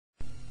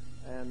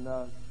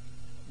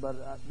But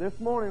this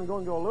morning I'm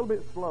going to go a little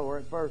bit slower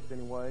at first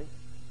anyway,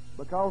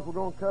 because we're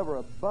going to cover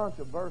a bunch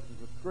of verses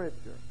of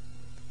Scripture.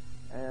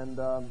 And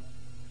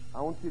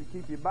I want you to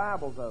keep your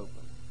Bibles open.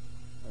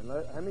 And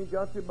how many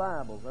got your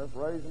Bibles? Let's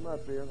raise them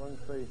up here. Let me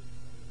see.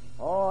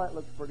 Oh, that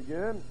looks pretty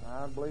good.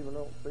 I believe I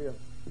don't see a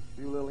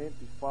few little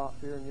empty spots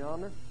here and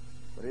yonder.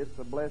 But it's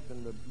a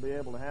blessing to be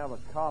able to have a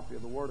copy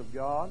of the Word of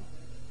God.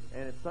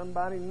 And if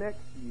somebody next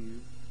to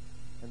you,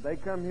 and they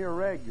come here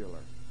regular,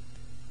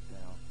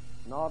 now,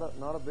 not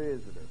a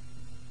visitor,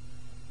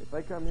 if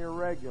they come here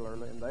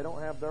regularly and they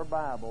don't have their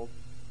Bibles,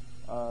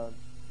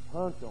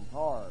 punch them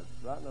hard,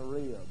 right in the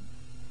ribs,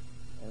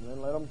 and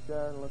then let them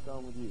share and look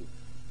on with you.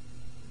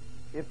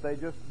 If they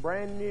just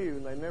brand new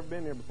and they've never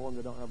been here before and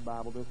they don't have a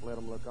Bible, just let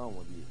them look on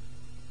with you.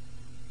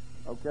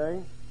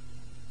 Okay?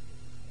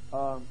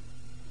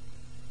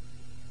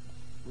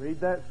 Read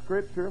that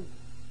Scripture.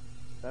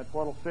 That's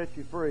what will set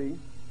you free.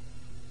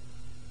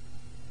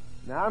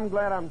 Now, I'm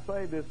glad I'm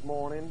saved this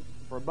morning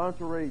for a bunch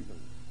of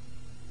reasons.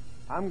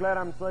 I'm glad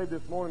I'm saved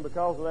this morning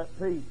because of that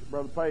peace that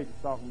Brother Page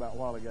was talking about a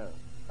while ago.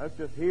 That's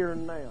just here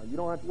and now. You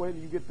don't have to wait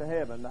till you get to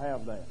heaven to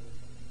have that.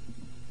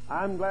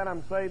 I'm glad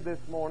I'm saved this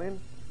morning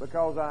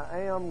because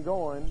I am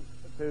going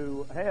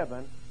to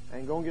heaven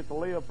and going to get to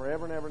live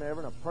forever and ever and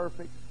ever in a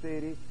perfect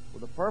city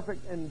with a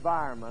perfect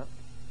environment.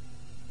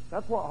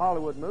 That's what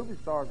Hollywood movie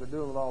stars are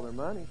doing with all their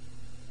money.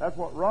 That's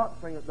what rock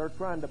singers, they're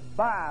trying to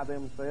buy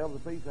themselves a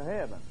piece of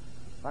heaven.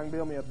 I can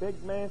build me a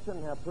big mansion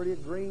and have pretty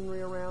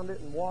greenery around it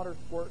and water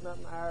squirting up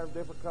in the air,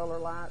 different color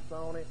lights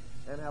on it,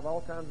 and have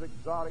all kinds of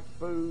exotic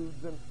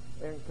foods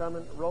and come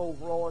in Rolls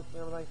Royce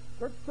and everything.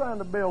 They're trying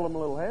to build them a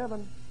little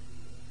heaven.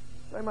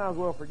 They might as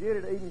well forget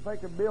it. Even if they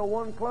could build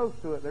one close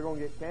to it, they're going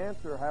to get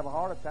cancer or have a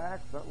heart attack.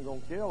 Something's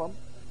going to kill them.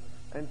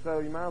 And so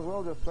you might as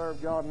well just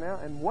serve God now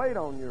and wait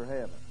on your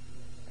heaven.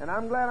 And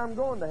I'm glad I'm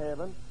going to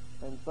heaven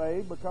and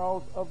saved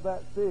because of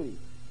that city.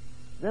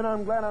 Then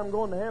I'm glad I'm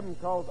going to heaven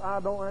because I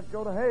don't have to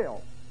go to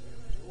hell.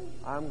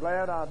 I'm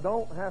glad I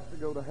don't have to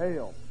go to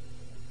hell.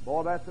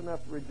 Boy, that's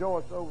enough to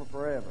rejoice over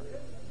forever.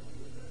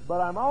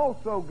 But I'm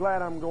also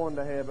glad I'm going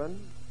to heaven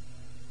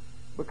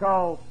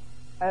because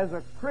as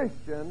a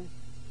Christian,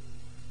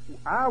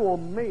 I will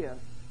miss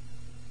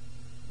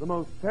the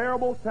most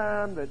terrible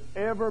time that's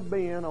ever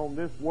been on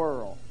this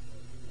world.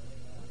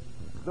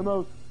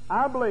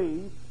 I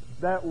believe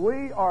that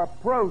we are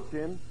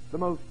approaching the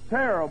most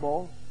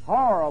terrible,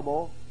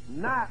 horrible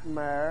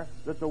nightmare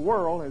that the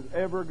world has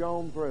ever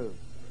gone through.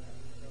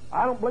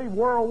 I don't believe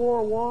World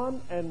War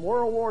I and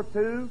World War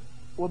II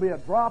will be a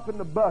drop in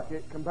the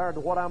bucket compared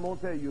to what I'm going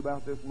to tell you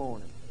about this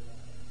morning.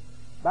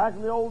 Back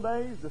in the old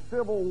days, the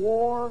Civil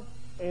War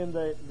and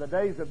the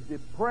days of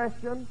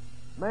Depression,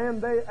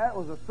 man, that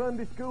was a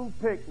Sunday school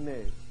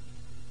picnic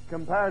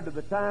compared to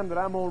the time that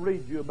I'm going to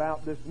read you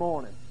about this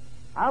morning.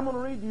 I'm going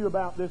to read you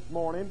about this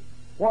morning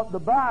what the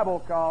Bible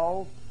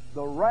calls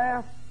the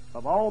wrath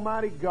of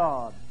Almighty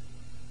God.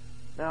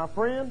 Now,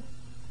 friend,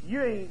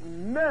 you ain't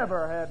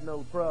never had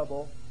no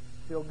trouble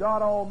till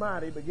God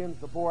Almighty begins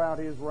to pour out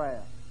His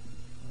wrath.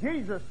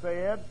 Jesus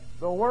said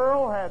the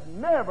world had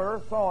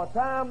never saw a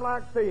time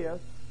like this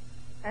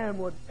and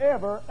would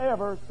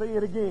ever see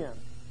it again.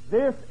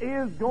 This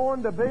is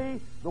going to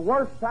be the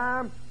worst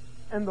time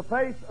in the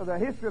face of the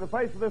history of the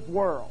face of this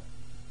world.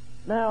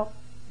 Now,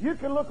 you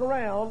can look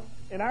around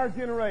in our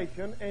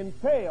generation and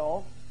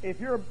tell, if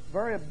you're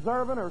very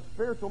observant or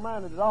spiritual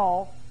minded at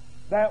all,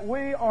 that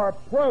we are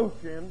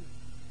approaching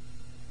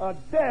a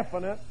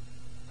definite,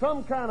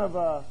 some kind of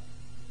a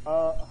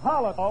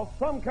holocaust,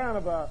 some kind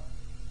of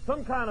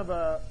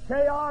a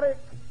chaotic,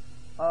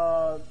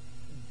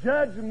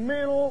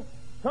 judgmental,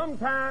 some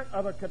kind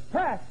of a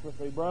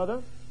catastrophe,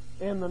 brother,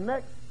 in the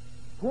next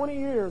 20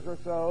 years or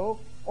so,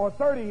 or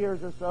 30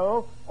 years or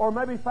so, or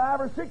maybe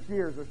 5 or 6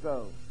 years or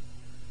so.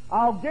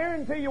 I'll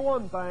guarantee you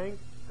one thing,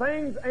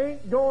 things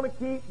ain't going to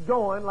keep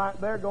going like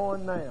they're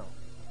going now.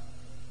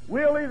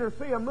 We'll either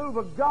see a move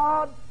of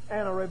God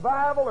and a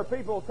revival, or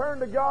people will turn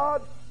to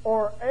God,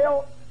 or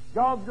else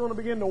God's going to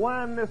begin to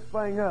wind this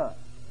thing up.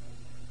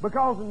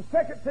 Because in 2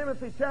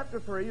 Timothy chapter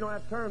 3, you don't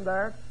have to turn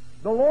there,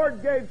 the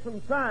Lord gave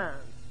some signs.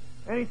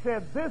 And He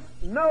said, "This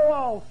know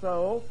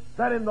also,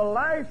 that in the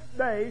last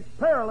days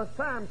perilous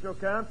times shall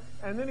come."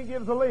 And then He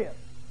gives a list.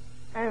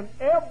 And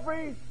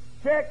every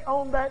check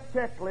on that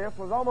checklist,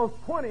 was almost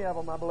 20 of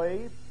them, I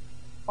believe,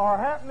 are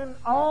happening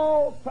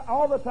all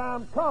the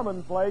time,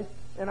 commonplace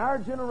in our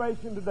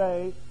generation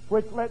today,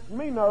 which lets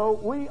me know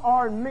we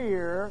are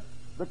near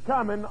the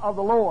coming of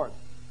the Lord.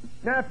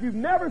 Now, if you've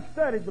never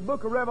studied the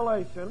book of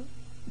Revelation,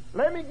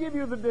 let me give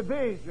you the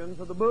divisions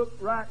of the book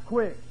right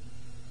quick.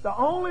 The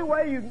only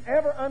way you can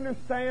ever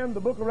understand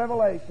the book of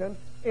Revelation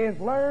is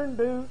learn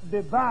to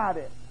divide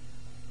it.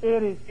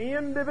 It is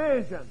in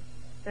division,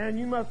 and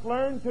you must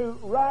learn to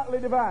rightly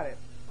divide it.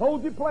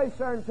 Hold your place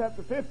there in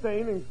chapter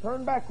 15 and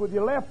turn back with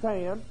your left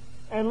hand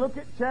and look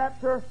at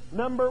chapter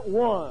number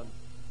 1.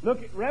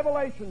 Look at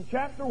Revelation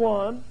chapter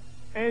 1,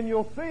 and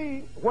you'll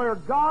see where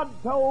God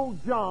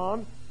told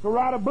John to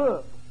write a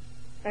book.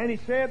 And he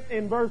said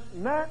in verse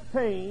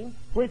 19,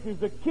 which is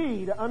the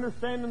key to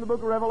understanding the book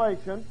of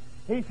Revelation,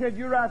 he said,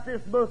 you write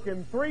this book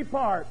in 3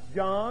 parts,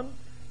 John.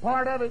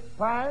 Part of it's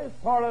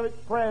past, part of it's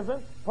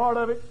present, part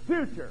of it's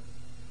future.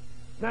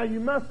 Now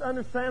you must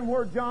understand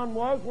where John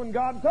was when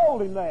God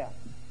told him that.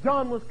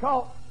 John was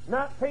caught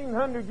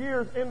 1900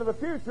 years into the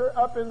future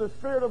up in the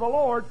Spirit of the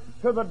Lord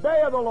to the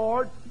day of the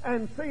Lord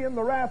and seeing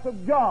the wrath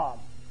of God.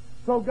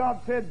 So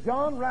God said,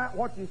 John, write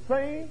what you've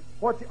seen,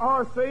 what you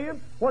are seeing,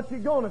 what you're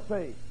going to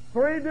see.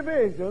 3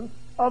 divisions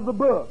of the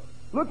book.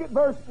 Look at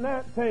verse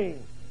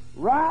 19.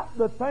 Write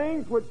the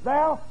things which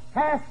thou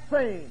hast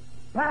seen.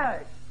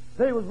 Past.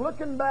 He was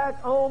looking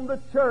back on the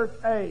church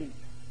age.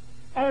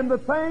 And the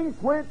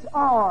things which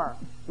are,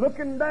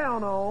 looking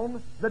down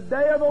on the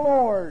day of the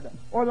Lord,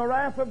 or the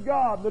wrath of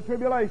God, the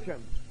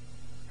tribulation.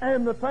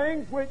 And the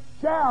things which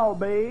shall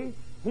be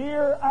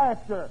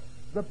hereafter,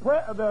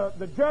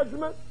 the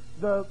judgment,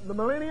 the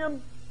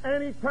millennium,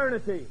 and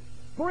eternity.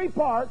 3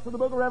 parts of the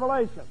book of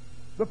Revelation.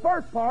 The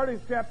first part is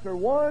chapter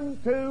 1,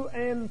 2,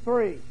 and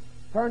 3.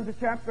 Turn to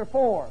chapter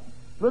 4.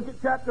 Look at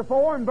chapter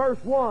 4 and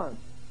verse 1.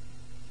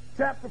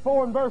 Chapter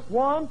 4 and verse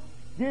 1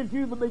 gives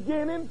you the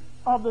beginning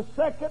of the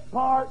second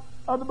part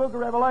of the book of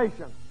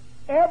Revelation.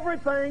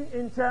 Everything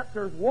in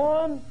chapters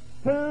 1,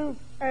 2,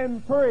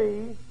 and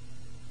 3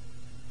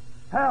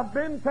 have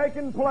been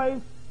taking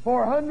place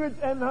for hundreds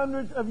and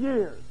hundreds of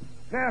years.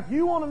 Now, if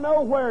you want to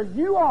know where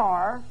you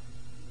are,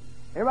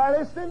 everybody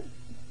listening?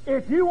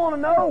 If you want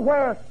to know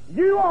where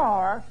you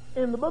are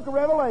in the book of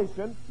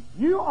Revelation,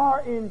 you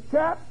are in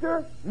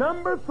chapter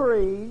number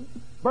 3,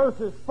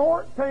 verses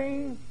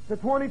 14 to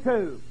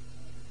 22.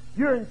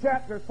 You're in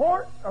chapter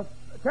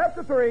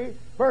 3,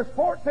 verse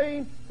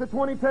 14 to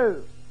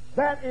 22.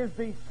 That is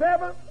the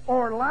 7th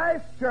or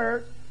last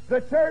church,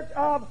 the church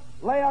of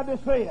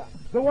Laodicea.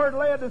 The word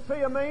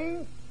Laodicea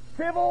means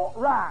civil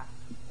rights,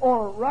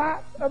 or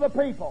rights of the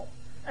people.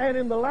 And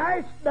in the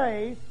last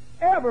days,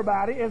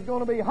 everybody is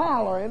going to be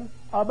hollering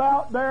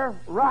about their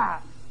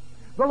rights.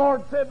 The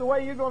Lord said the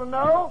way you're going to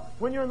know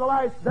when you're in the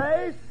last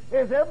days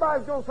is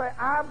everybody's going to say,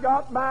 I've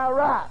got my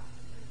rights.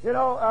 You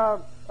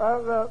know,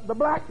 the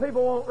black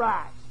people want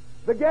rights.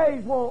 The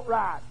gays want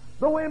rights.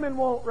 The women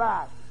want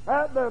rights.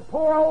 The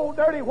poor old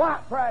dirty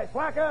white trash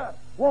like us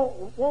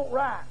want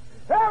rights.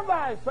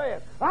 Everybody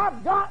says,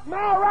 I've got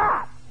my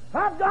rights.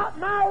 I've got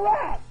my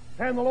rights.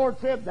 And the Lord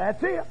said,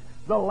 that's it.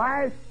 The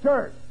last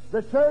church,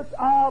 the church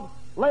of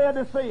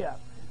Laodicea.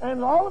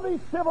 And all of these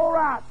civil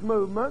rights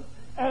movements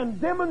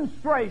and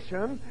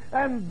demonstrations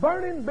and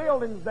burning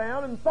buildings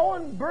down and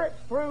throwing bricks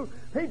through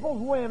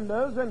people's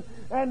windows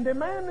and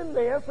demanding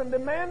this and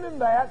demanding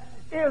that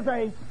is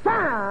a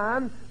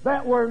sign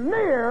that we're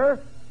near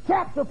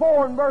chapter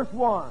 4 and verse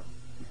 1.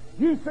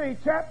 You see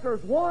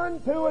chapters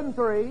 1, 2, and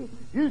 3.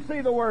 You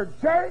see the word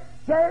church,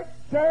 church,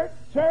 church,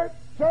 church,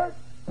 church,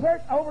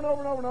 church, over and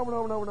over and over and over and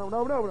over and over and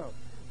over and over and over.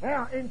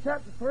 Now, in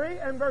chapter 3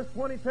 and verse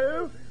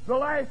 22, the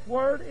last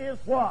word is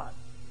what?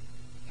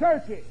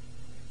 Churchy.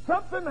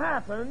 Something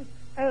happens,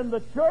 and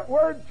the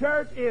word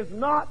church is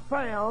not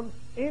found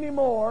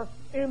anymore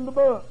in the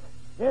book.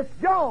 It's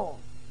gone.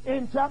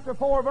 In chapter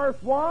 4,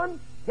 verse 1,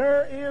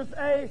 there is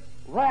a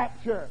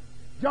rapture.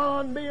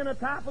 John, being a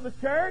type of the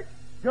church,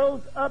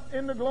 goes up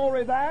into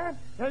glory there,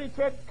 and he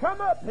said,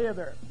 come up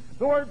hither.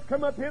 The words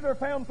come up hither are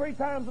found 3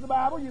 times in the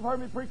Bible. You've heard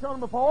me preach on them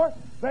before.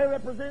 They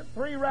represent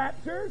 3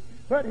 raptures,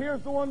 but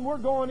here's the one we're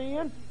going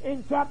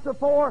in chapter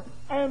 4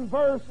 and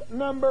verse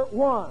number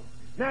 1.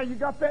 Now, you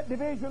got that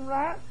division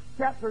right?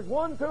 Chapters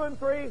 1, 2, and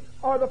 3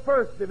 are the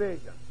first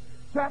division.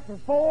 Chapter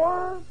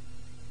 4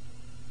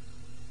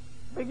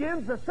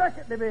 begins the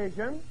second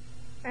division,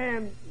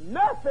 and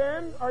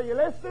nothing, are you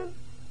listening?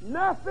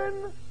 Nothing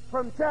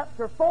from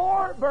chapter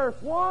 4, verse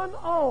 1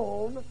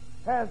 on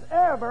has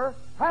ever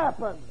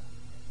happened.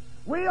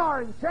 We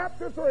are in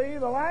chapter 3,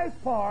 the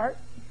last part.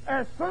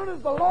 As soon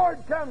as the Lord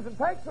comes and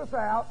takes us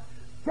out,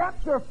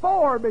 chapter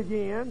 4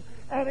 begins,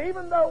 and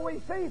even though we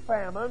see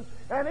famine,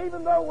 and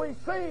even though we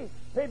see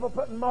people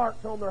putting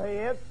marks on their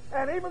heads,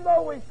 and even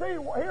though we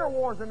hear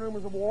wars and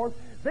rumors of wars,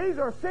 these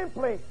are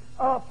simply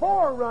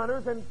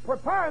forerunners and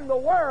preparing the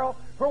world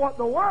for what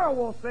the world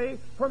will see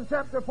from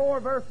chapter 4,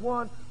 verse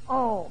 1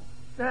 on.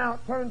 Now,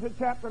 turn to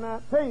chapter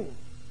 19.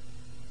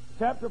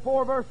 Chapter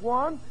 4, verse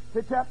 1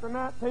 to chapter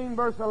 19,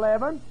 verse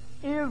 11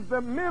 is the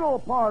middle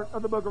part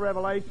of the book of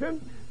Revelation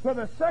to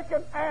the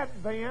second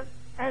advent.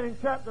 And in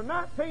chapter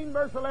 19,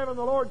 verse 11,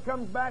 the Lord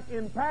comes back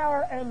in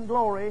power and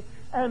glory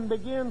and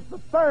begins the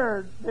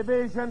third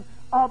division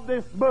of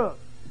this book.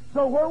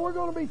 So where we're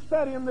going to be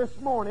studying this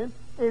morning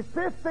is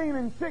 15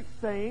 and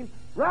 16,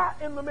 right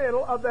in the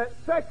middle of that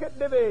second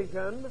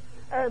division.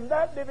 And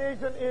that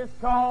division is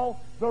called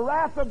the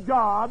wrath of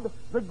God,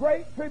 the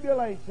great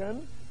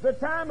tribulation, the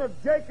time of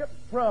Jacob's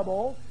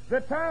trouble,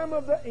 the time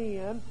of the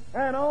end,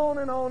 and on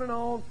and on and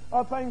on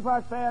of things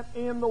like that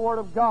in the Word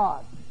of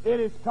God. It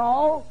is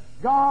called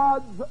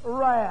God's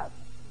wrath.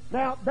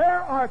 Now,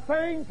 there are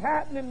things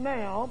happening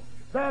now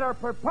that are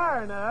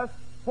preparing us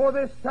for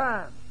this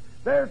time.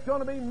 There's going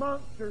to be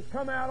monsters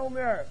come out on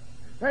the earth.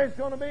 There's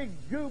going to be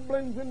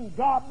goblins and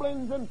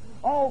goblins and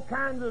all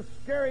kinds of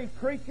scary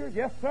creatures,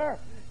 yes sir,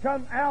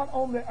 come out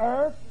on the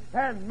earth.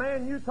 And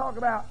man, you talk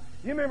about,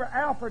 you remember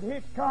Alfred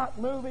Hitchcock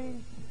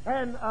movies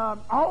and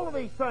all of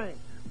these things.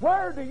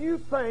 Where do you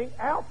think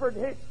Alfred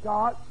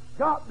Hitchcock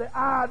got the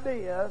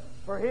ideas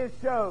for his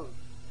shows?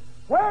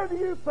 Where do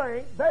you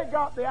think they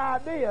got the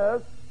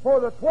ideas for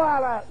the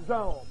Twilight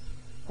Zone?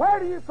 Where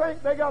do you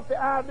think they got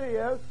the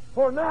ideas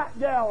for Night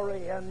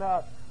Gallery and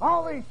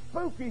all these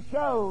spooky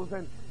shows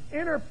and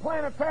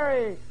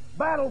interplanetary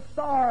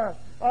Battlestar,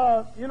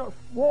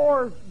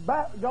 Wars,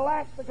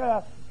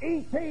 Galactica,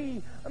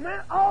 E.T.,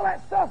 man, all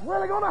that stuff's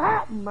really going to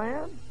happen,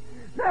 man.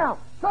 Now,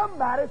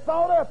 somebody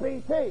thought up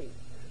E.T.,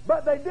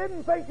 but they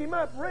didn't think him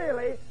up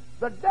really.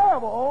 The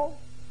devil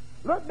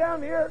looked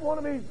down here at one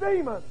of these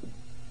demons,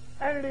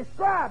 and he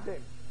described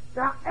him.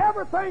 Now,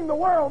 everything the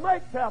world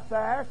makes out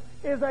there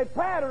is a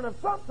pattern of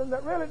something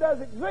that really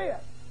does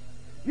exist.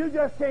 You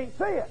just can't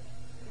see it.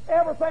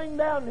 Everything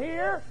down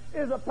here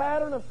is a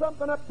pattern of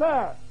something up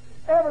there.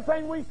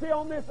 Everything we see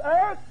on this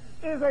earth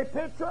is a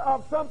picture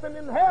of something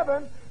in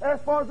heaven as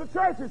far as the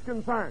church is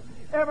concerned.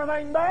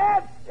 Everything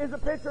bad is a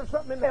picture of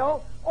something in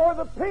hell or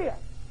the pit.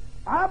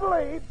 I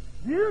believe,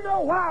 do you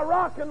know why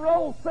rock and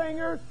roll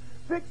singers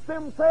fix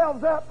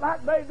themselves up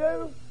like they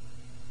do?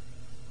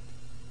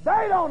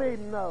 They don't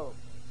even know.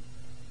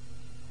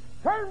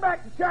 Turn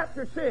back to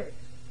chapter 6.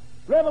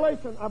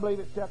 Revelation, I believe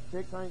it's chapter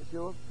 6, I ain't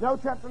sure. No,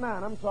 chapter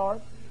 9, I'm sorry.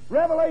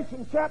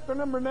 Revelation chapter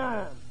number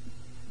 9.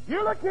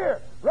 You look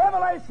here.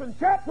 Revelation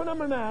chapter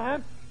number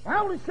 9.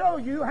 I want to show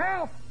you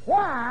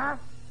why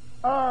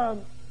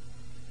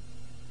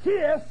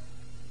Kiss,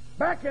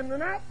 back in the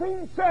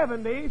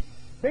 1970s,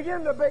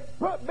 began to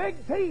put big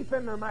teeth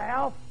in their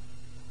mouth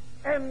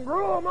and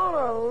grew them on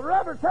a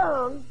rubber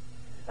tongue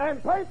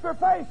and paint their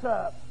face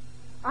up.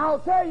 I'll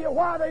tell you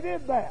why they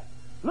did that.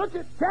 Look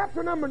at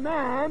chapter number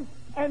 9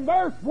 and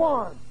verse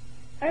 1.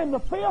 And the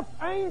fifth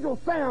angel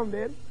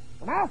sounded,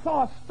 and I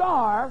saw a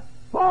star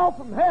fall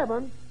from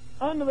heaven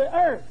unto the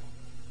earth.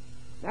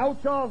 Now,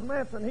 old Charles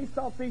Manson, he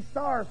thought these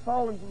stars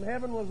falling from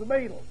heaven was the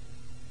Beatles.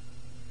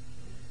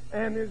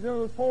 And there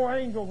was four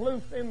angels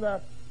loosed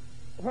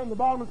from the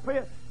bottom of the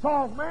pit.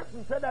 Charles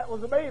Manson said that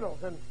was the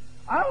Beatles. And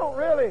I don't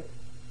really,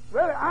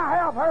 I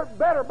have heard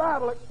better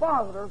Bible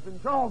expositors than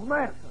Charles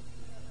Manson.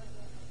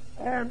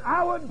 And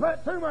I wouldn't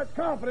put too much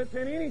confidence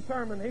in any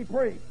sermon he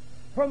preached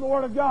from the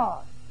Word of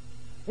God.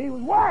 He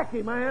was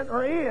wacky, man,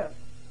 or is.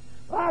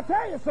 Well, I'll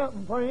tell you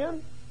something,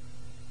 friend.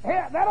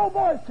 That old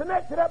boy's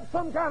connected up to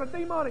some kind of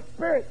demonic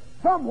spirit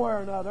somewhere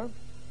or another,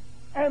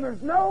 and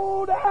there's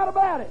no doubt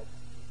about it.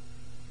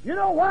 You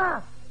know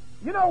why?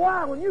 You know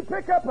why? When you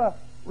pick up a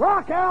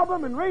rock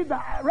album and read the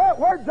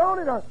words on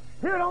it or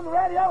hear it on the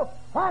radio,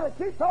 why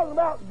they keep talking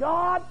about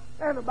God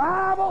and the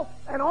Bible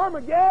and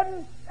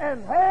Armageddon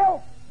and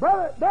hell?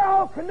 Brother, they're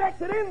all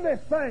connected in this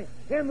thing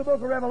in the book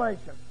of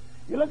Revelation.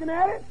 You looking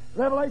at it?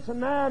 Revelation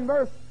 9,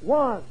 verse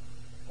 1,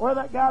 where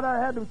that guy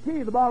there had the key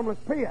to the bottomless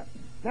pit.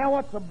 Now,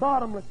 what's a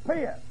bottomless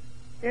pit?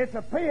 It's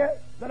a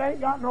pit that ain't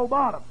got no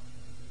bottom.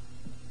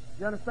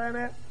 You understand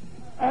that?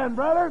 And,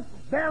 brother,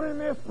 down in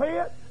this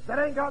pit that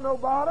ain't got no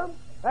bottom,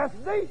 that's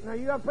deep. Now,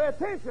 you got to pay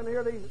attention to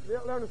hear these,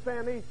 to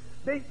understand these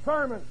deep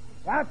sermons.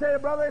 I tell you,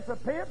 brother, it's a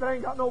pit that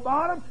ain't got no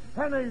bottom,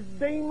 and there's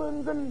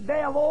demons and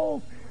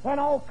devils and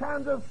all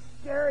kinds of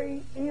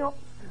scary imps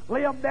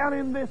live down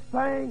in this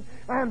thing.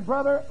 And,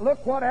 brother,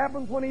 look what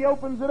happens when he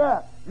opens it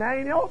up. Now, he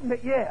ain't opened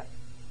it yet.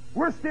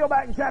 We're still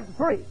back in chapter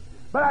 3.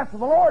 But after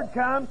the Lord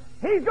comes,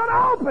 He's going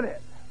to open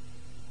it.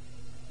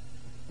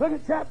 Look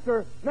at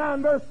chapter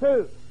 9, verse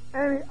 2.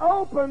 And He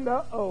opened,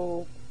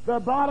 the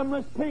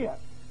bottomless pit.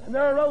 And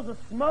there arose a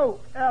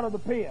smoke out of the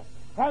pit,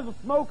 as the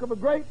smoke of a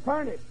great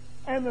furnace.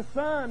 And the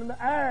sun and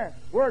the air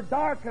were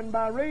darkened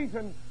by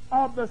reason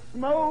of the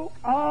smoke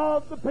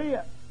of the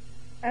pit.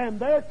 And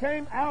there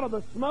came out of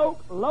the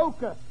smoke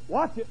locusts,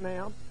 watch it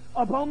now,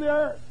 upon the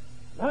earth.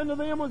 And unto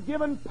them was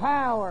given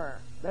power.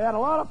 They had a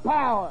lot of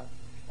power.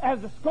 As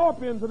the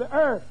scorpions of the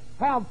earth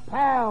have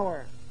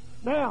power.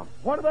 Now,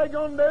 what are they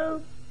going to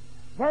do?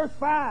 Verse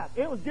 5,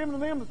 it was given to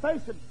them that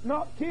they should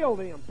not kill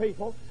them,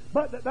 people,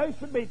 but that they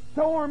should be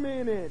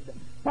tormented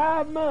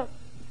 5 months.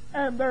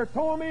 And their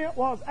torment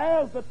was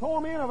as the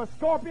torment of a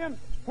scorpion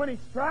when he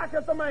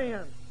striketh a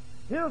man.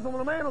 Here's when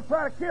a man will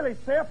try to kill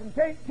himself and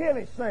can't kill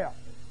himself.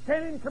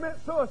 Can't even commit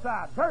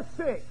suicide. Verse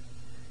 6,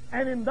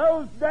 and in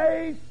those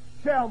days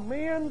shall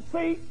men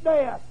seek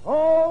death.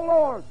 Oh,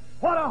 Lord,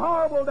 what a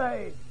horrible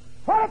day.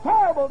 What a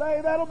terrible day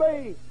that'll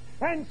be.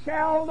 And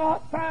shall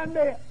not find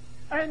it,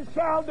 and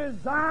shall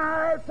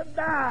desire to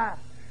die,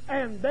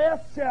 and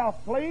death shall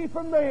flee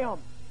from them.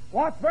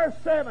 Watch verse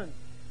 7.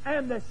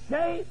 And the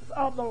shapes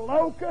of the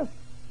locusts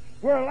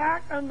were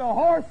like unto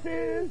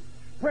horses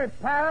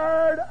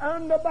prepared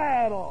unto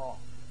battle.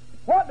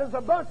 What does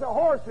a bunch of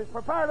horses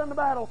prepared unto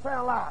battle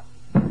sound like?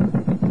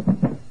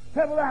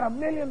 Said about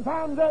 1,000,000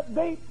 times that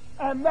deep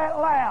and that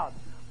loud.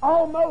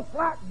 Almost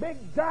like big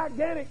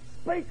gigantic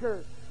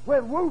speakers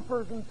with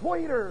woofers and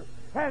tweeters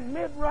and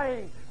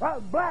mid-range,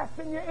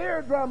 blasting your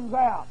eardrums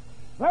out.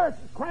 Their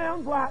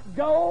crowns like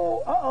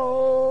gold.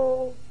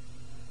 Uh-oh.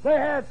 They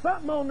had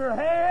something on their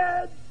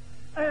heads,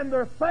 and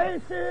their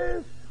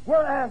faces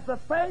were as the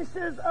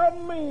faces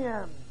of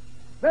men.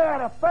 They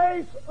had a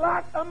face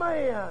like a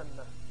man.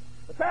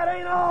 But that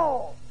ain't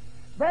all.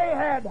 They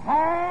had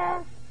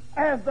hair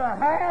as the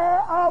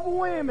hair of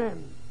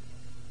women.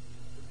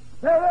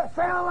 They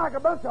sound like a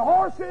bunch of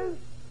horses.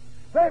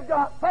 They've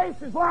got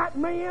faces like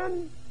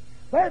men.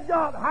 They've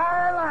got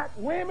hair like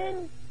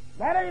women.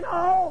 That ain't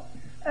all.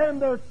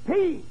 And their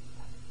teeth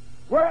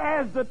were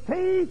as the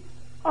teeth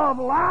of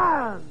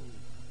lions.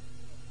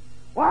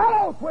 Well,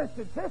 hello,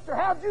 Twisted Sister.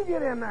 How'd you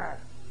get in there?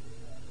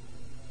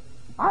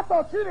 I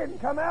thought you didn't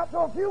come out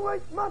till a few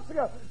months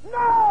ago.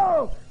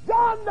 No!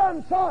 John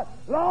done saw it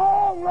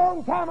long,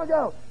 long time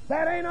ago.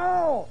 That ain't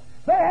all.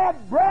 They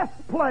had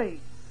breastplates.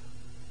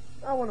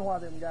 I wonder why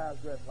them guys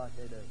dress like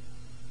they do.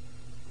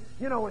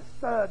 You know, with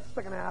studs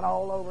sticking out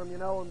all over them, you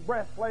know, and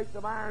breastplates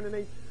of iron and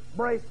these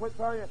bracelets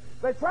on you.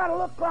 They try to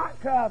look like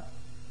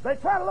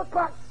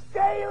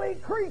scaly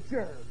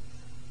creatures.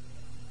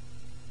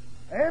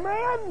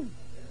 Amen?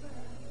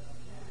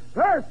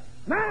 Verse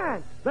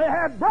 9. They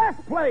had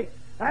breastplates,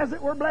 as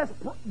it were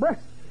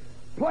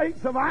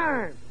breastplates of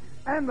iron,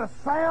 and the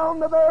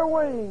sound of their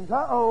wings,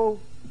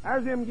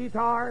 there's them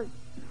guitars,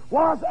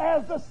 was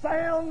as the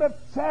sound of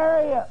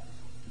chariots.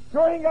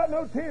 Sure ain't got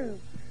no tune.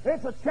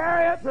 It's a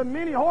chariot and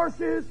many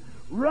horses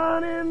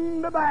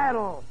running to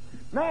battle.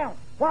 Now,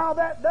 while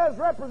that does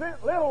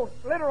represent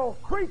literal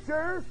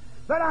creatures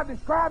that I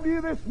described to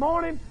you this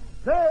morning,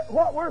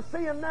 what we're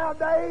seeing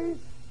nowadays,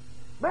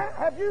 man,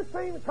 have you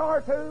seen the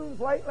cartoons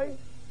lately?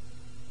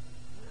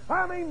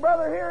 I mean,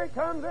 brother, here he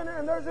comes in there,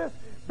 and there's this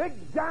big,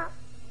 giant,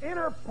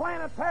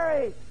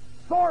 interplanetary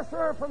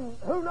sorcerer from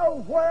who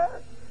knows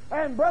where.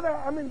 And, brother,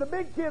 I mean, the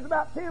big kids,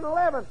 about 10,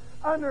 11,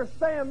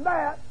 understand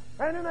that.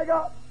 And then they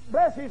got,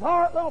 bless his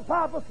heart, little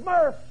Papa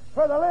Smurf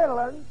for the little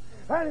ones.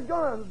 And he's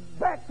going to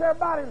vex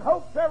everybody and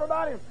hoax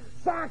everybody and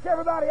psych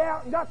everybody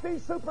out and got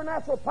these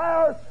supernatural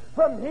powers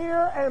from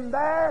here and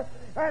there.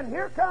 And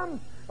here comes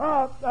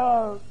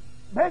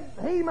big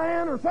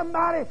He-Man or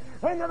somebody,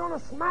 and they're going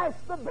to smash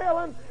the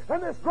villain,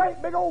 and this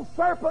great big old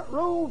serpent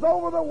rules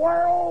over the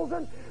worlds,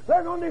 and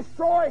they're going to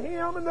destroy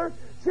him, and they're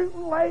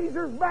shooting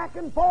lasers back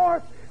and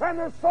forth, and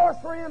there's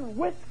sorcery and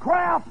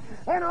witchcraft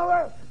and all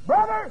that.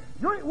 Brother,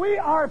 we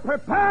are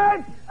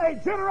preparing a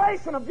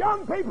generation of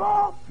young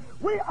people.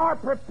 We are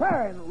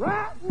preparing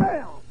right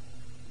now.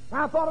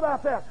 I thought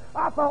about that.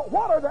 I thought,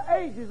 what are the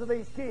ages of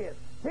these kids?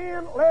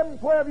 10, 11,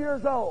 12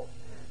 years old.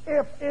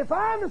 If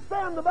I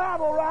understand the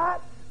Bible right,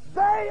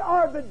 they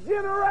are the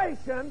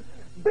generation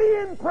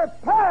being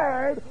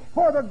prepared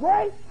for the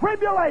great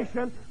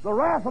tribulation, the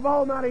wrath of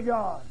Almighty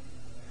God.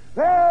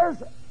 There's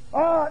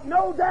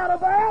no doubt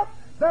about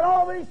that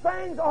all these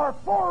things are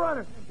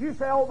forerunners. You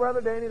say, oh,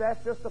 Brother Danny,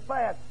 that's just a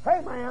fad.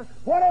 Hey, man,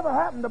 whatever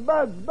happened to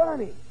Bugs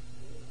Bunny?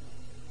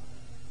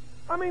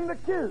 I mean, the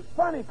cute,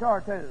 funny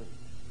cartoons.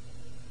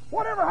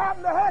 Whatever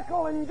happened to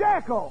Heckle and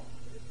Jekyll?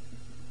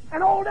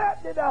 And Old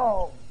Epty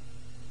Dog?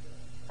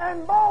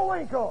 And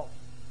Bullwinkle?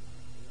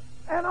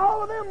 And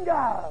all of them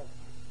guys?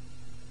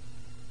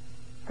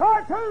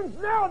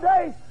 Cartoons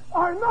nowadays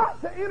are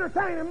not to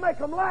entertain and make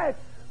them laugh,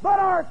 but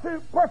are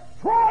to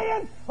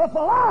portray a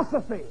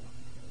philosophy.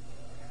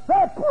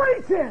 They're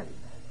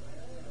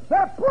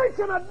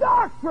preaching a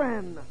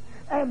doctrine.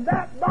 And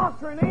that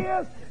doctrine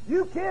is,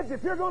 you kids,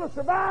 if you're going to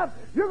survive,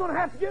 you're going to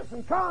have to get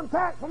some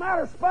contact from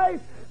outer space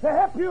to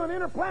help you in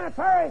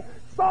interplanetary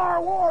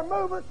Star War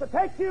movements to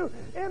take you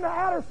into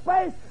outer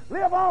space,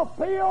 live off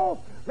pills,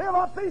 live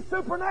off these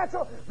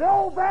supernatural, the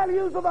old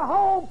values of the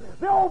home,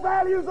 the old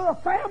values of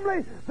the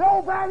family, the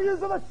old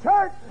values of the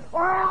church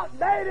are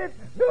outdated.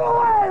 Do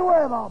away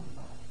with them.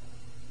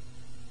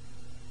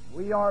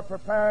 We are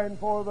preparing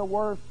for the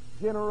worst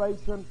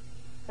generation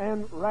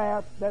and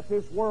wrath that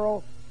this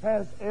world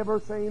has ever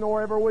seen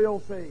or ever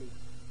will see.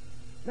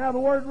 Now, the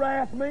word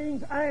wrath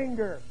means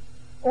anger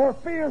or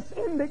fierce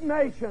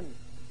indignation,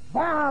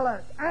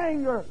 violence,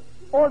 anger,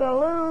 or to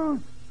lose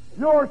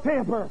your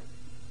temper.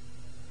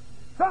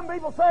 Some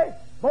people say,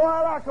 boy,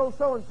 I like old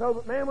so-and-so,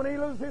 but man, when he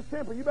loses his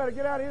temper, you better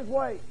get out of his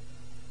way.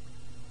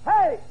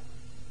 Hey,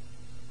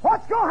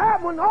 what's going to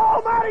happen when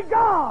Almighty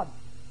God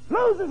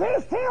loses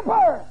his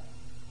temper?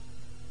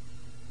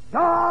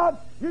 God,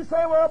 you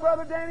say, well,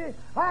 Brother Danny,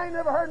 I ain't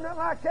never heard nothing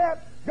like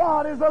that.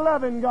 God is a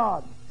loving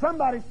God.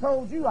 Somebody's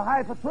told you a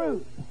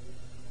hyper-truth.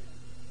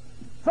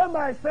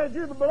 Somebody said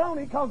you're the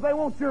baloney because they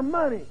want your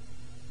money.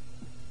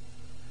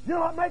 You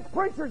know what makes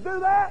preachers do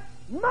that?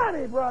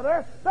 Money,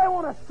 brother. They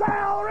want a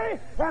salary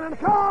and a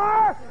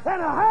car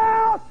and a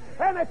house,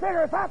 and they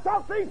figure if I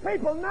talk to these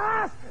people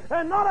nice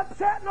and not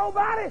upset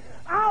nobody,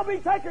 I'll be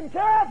taken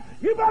care of.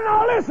 You better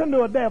not listen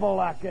to a devil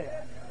like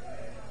that.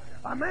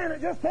 A man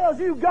that just tells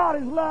you God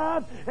is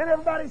love and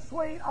everybody's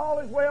sweet, all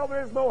is well,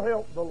 there's no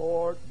help. The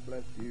Lord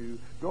bless you.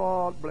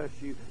 God bless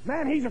you.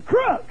 Man, he's a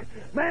crook.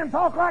 Man,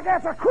 talk like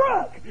that's a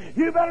crook.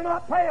 You better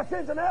not pay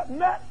attention to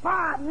that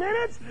 5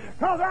 minutes,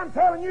 because I'm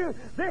telling you,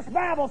 this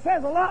Bible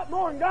says a lot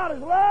more than God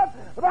is love.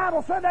 The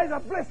Bible said there's a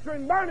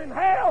blistering, burning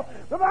hell.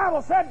 The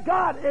Bible said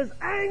God is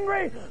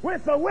angry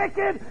with the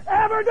wicked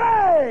every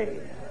day.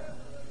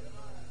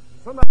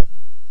 Somebody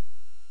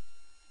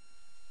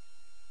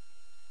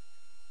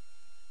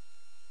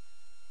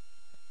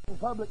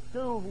public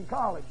schools and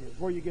colleges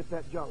where you get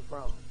that junk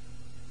from.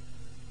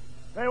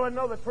 They wouldn't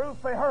know the truth,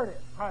 they heard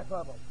it, half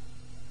of them.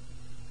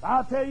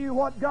 I'll tell you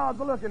what God's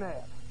looking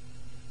at.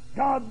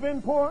 God's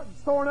been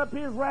storing up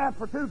His wrath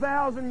for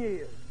 2,000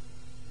 years.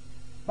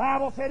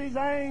 Bible said He's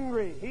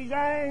angry. He's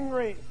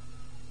angry.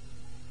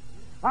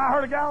 I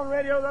heard a guy on the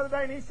radio the other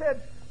day, and he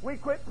said, we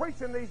quit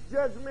preaching these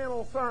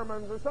judgmental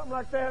sermons or something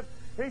like that.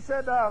 He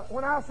said,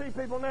 when I see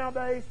people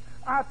nowadays,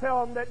 I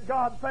tell them that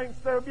God thinks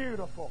they're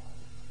beautiful.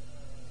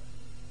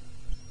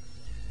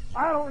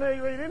 I don't need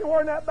to read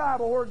anywhere in that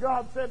Bible where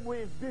God said we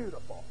is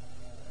beautiful.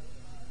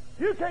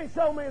 You can't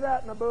show me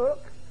that in a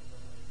book.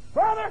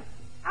 Brother,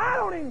 I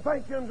don't even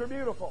think yous are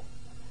beautiful.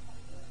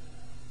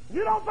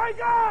 You don't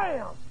think I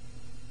am.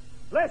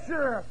 Unless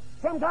you're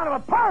some kind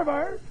of a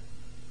pervert.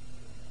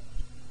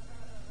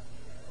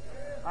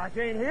 I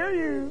can't hear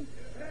you.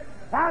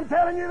 I'm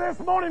telling you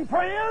this morning,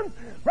 friends,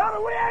 brother,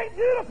 we ain't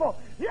beautiful.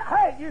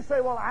 Hey, you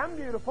say, well, I'm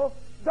beautiful.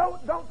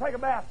 Don't take a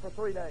bath for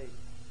 3 days.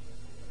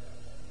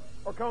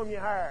 Or comb your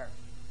hair.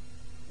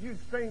 You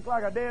stink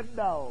like a dead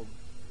dog.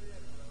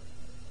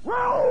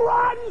 Roll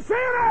rotten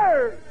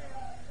sinners!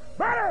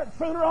 Better,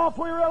 sooner off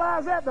we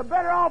realize that, the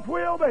better off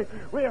we'll be.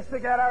 We'll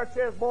stick out our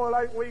chest, boy,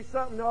 like we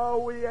something. No,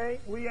 we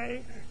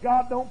ain't.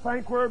 God don't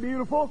think we're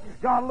beautiful.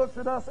 God looks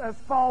at us as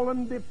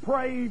fallen,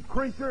 depraved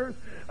creatures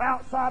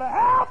outside of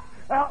help,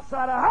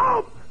 outside of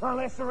hope.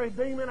 Unless the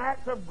redeeming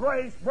act of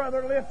grace,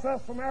 brother, lifts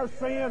us from our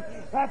sin.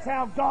 That's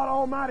how God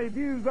Almighty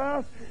views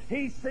us.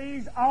 He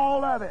sees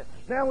all of it.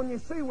 Now, when you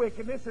see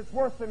wickedness, it's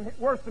worse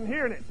than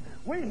hearing it.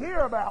 We hear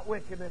about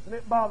wickedness, and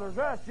it bothers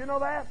us. You know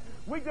that?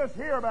 We just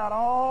hear about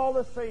all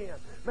the sin.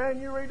 Man,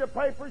 you read the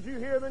papers, you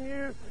hear the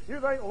news, you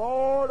think,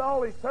 Lord,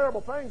 all these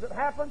terrible things that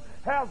happen,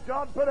 how's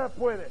God put up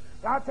with it?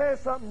 I'll tell you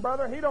something,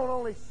 brother, He don't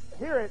only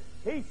hear it,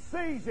 He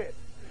sees it.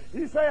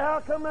 You say,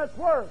 how come that's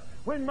worse?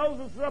 When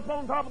Moses was up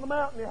on top of the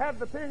mountain, he had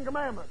the 10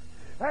 Commandments.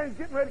 And he's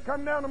getting ready to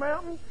come down the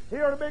mountain. He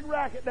heard a big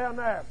racket down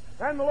there.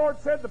 And the Lord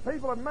said the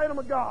people had made him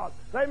a god.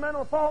 They made him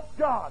a false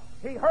god.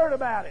 He heard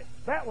about it.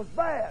 That was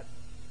bad.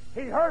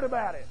 He heard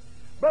about it.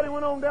 But he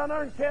went on down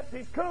there and kept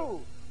his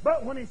cool.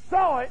 But when he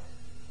saw it,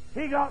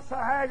 he got so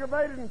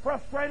aggravated and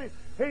frustrated,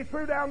 he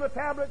threw down the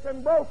tablets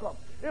and broke them.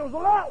 It was a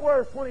lot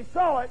worse when he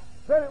saw it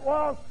than it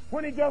was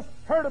when he just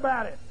heard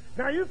about it.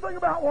 Now you think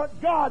about what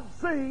God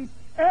sees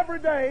every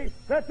day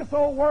that this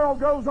old world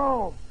goes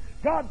on.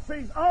 God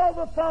sees all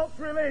the false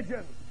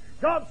religions.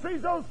 God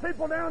sees those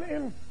people down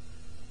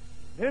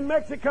in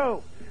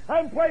Mexico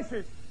and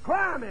places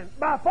climbing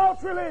by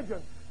false religion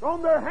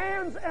on their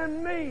hands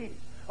and knees,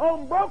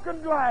 on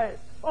broken glass,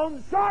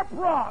 on sharp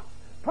rocks,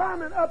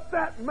 climbing up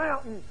that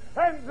mountain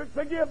and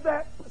to give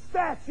that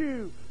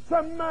statue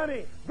some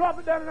money, drop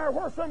it down in there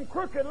where some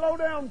crooked,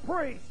 low-down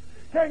priest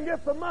can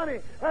get the money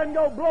and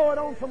go blow it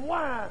on some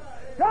wine.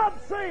 God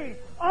sees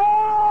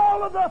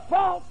all of the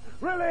false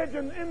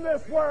religion in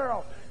this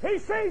world. He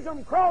sees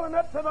them crawling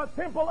up to the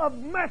temple of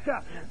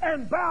Mecca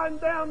and bowing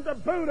down to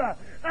Buddha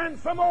and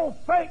some old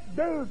fake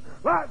dude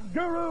like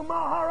Guru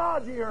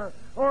Maharaji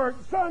or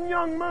Sun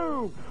Myung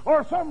Moon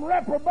or some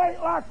reprobate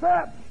like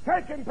that,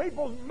 taking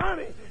people's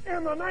money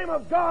in the name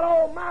of God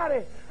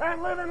Almighty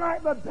and living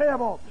like the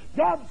devil.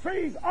 God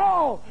sees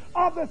all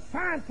of the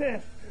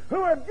scientists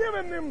who have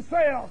given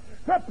themselves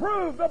to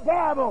prove the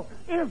Bible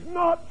is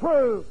not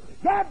true.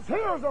 God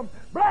hears them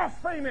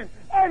blaspheming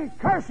and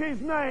curse His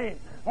name.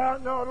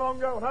 No, long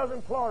ago, when I was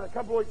in Florida a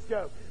couple of weeks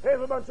ago, there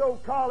was a bunch of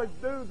old college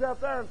dudes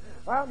out there,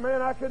 and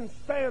man, I couldn't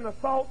stand the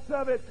thoughts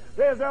of it.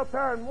 They was out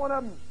there, and one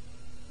of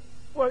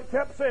them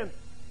kept saying,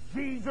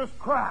 Jesus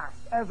Christ,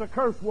 as a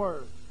curse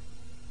word.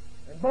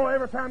 And boy,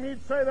 every time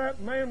he'd say that,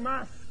 man,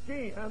 my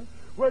skin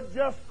would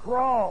just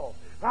crawl.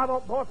 I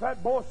thought, boy, if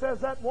that boy says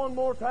that one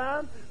more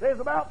time, there's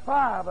about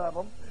 5 of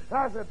them. And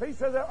I said, if he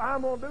says that,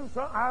 I'm going to do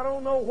something, I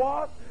don't know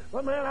what.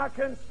 But man, I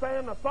couldn't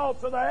stand the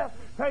thoughts of that,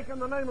 taking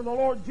the name of the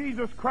Lord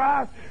Jesus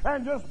Christ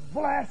and just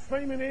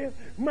blaspheming it,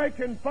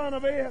 making fun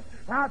of it.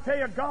 I tell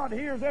you, God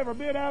hears every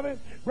bit of it.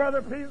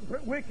 Brother,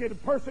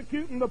 wicked,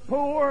 persecuting the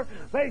poor.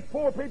 There's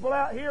poor people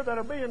out here that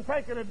are being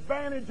taken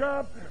advantage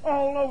of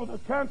all over the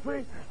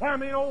country. I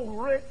mean,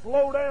 old rich,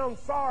 low-down,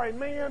 sorry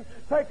men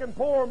taking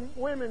poor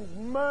women's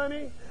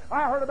money.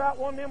 I heard about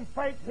one of them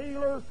fake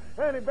healers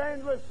and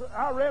evangelists.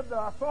 I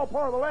saw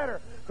part of the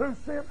letter, who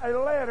sent a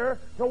letter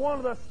to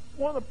one of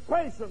the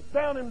patients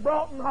down in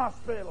Broughton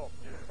Hospital.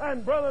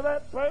 And brother,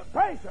 that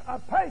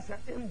patient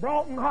in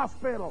Broughton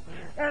Hospital,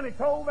 and he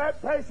told that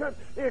patient,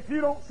 if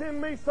you don't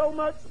send me so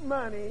much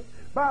money,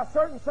 by a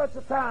certain such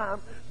a time,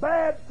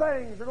 bad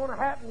things are going to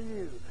happen to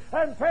you.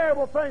 And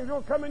terrible things are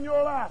going to come in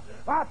your life.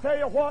 I tell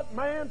you what,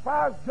 man, if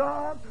I was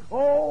God,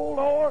 oh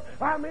Lord,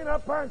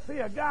 up there and see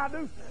a guy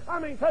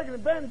taking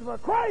advantage of a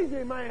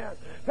crazy man.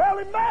 Tell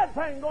him bad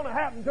things going to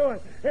happen to him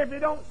if you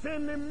don't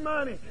send him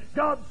money.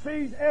 God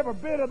sees every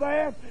bit of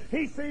that.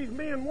 He sees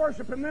men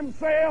worshiping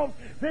themselves,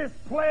 this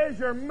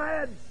pleasure,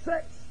 mad,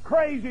 sex,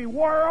 crazy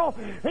world.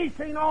 He's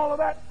seen all of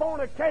that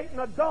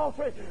fornicating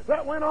adultery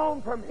that went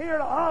on from here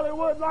to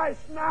Hollywood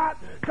last night.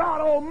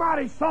 God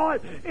Almighty saw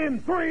it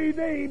in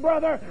 3D,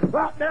 brother,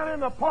 right down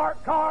in the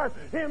park cars,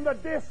 in the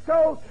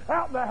discos,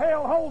 out in the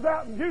hellholes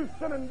out in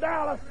Houston and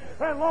Dallas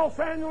and Los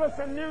Angeles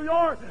and New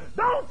York.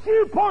 Don't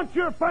you point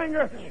your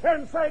finger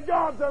and say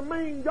God's a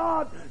mean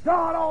God.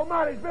 God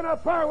Almighty's been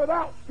up there with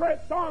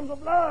outstretched arms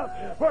of love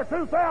for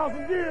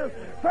 2,000 years,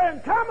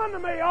 saying, come unto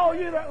me, all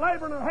you that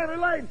labor and are heavy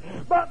laden.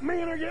 But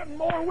men are getting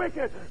more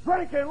wicked,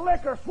 drinking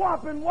liquor,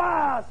 swapping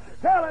wives,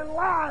 telling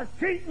lies,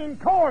 cheating in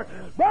court.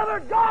 Brother,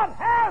 God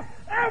has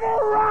every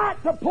right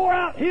to pour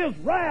out His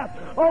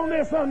wrath on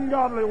this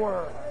ungodly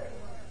world.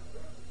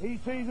 He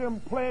sees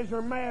them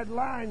pleasure-mad,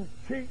 lying,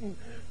 cheating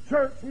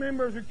church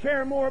members who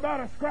care more about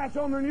a scratch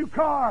on their new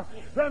car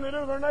than they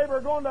do their neighbor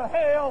going to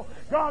hell.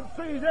 God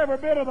sees every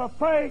bit of the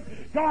fake.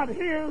 God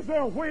hears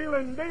their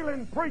wheeling,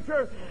 dealing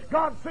preachers.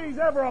 God sees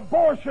every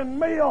abortion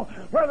mill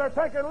where they're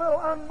taking a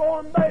little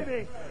unborn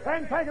baby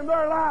and taking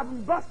their life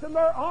and busting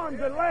their arms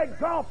and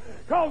legs off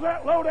because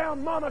that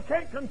low-down mama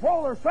can't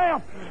control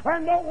herself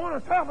and don't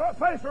want to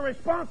face her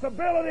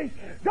responsibilities.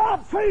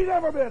 God sees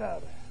every bit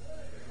of it.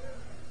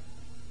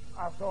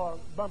 I saw a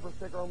bumper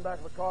sticker on the back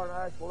of a car in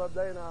Asheville the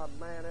other day, and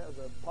man, it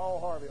was a Paul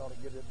Harvey ought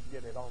to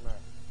get it on there.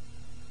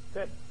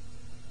 Said,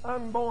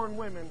 unborn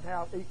women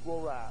have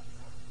equal rights.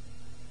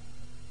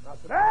 I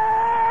said,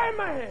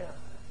 amen.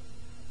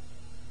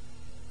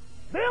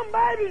 Them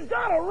babies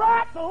got a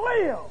right to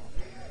live.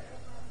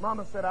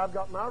 Mama said, I've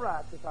got my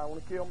rights if I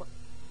want to kill my...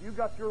 You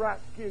got your right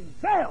to kill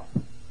yourself.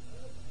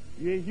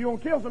 If you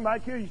want to kill somebody,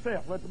 kill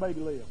yourself. Let the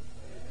baby live.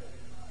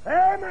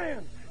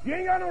 Amen. You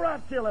ain't got no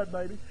right to kill that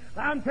baby.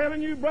 I'm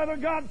telling you, brother,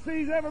 God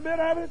sees every bit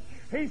of it.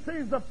 He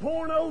sees the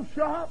porno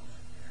shops.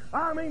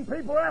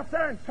 People out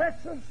there in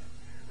Texas,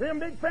 them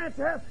big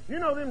fancy houses. You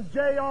know them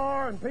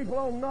JR and people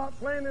on Knox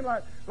Landing,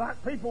 like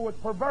people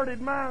with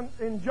perverted minds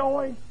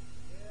enjoy.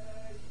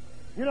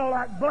 You know,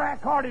 like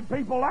black-hearted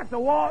people like to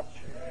watch.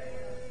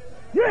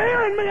 You're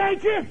hearing me,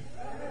 ain't you?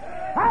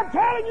 I'm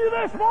telling you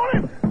this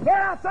morning, they're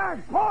out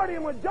there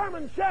partying with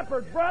German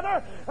shepherds,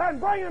 brother, and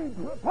bringing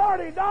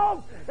party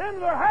dogs into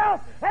their house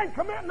and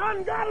committing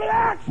ungodly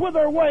acts with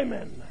their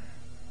women.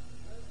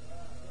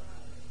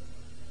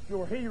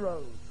 You're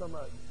heroes, some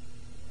of you.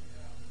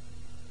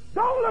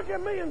 Don't look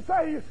at me and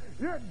say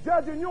you're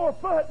judging your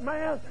foot,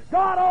 man.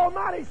 God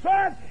Almighty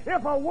said,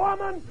 if a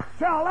woman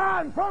shall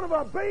lie in front of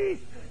a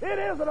beast, it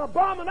is an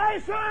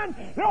abomination.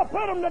 He'll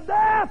put them to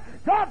death.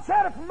 God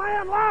said if a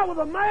man lie with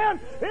a man,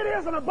 it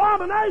is an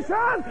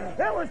abomination.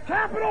 It was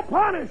capital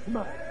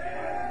punishment.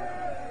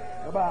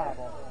 The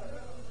Bible.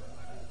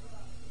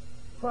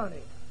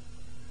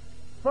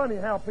 Funny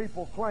how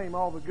people claim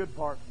all the good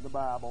parts of the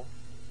Bible.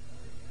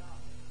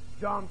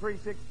 John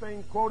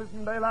 3:16 quoted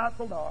from daylight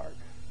till dark.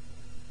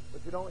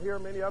 But you don't hear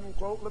many of them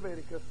quote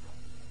Leviticus.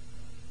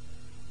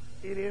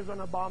 It is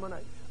an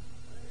abomination.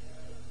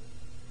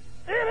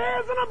 It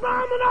is an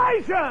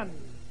abomination.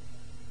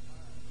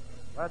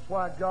 That's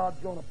why God's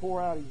going to pour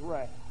out His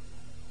wrath.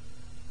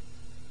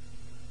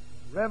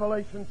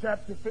 Revelation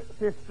chapter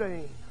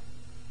 15.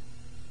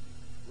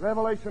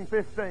 Revelation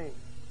 15.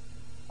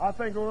 I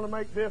think we're going to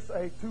make this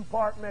a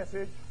two-part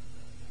message.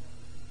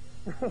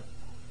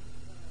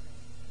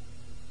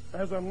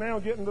 As I'm now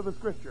getting to the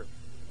Scripture.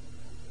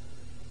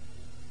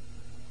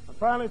 I'm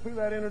finally through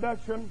that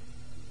introduction.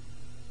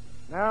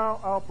 Now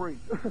I'll preach.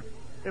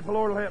 If the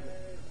Lord will help me.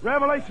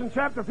 Revelation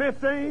chapter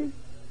 15,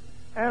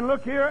 and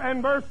look here,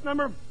 and verse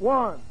number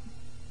 1.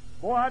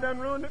 Boy, I done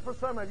ruined it for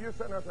some of you. You're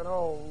sitting there saying,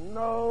 oh,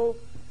 no,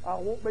 I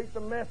won't beat the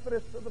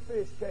Methodists to the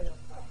fish camp.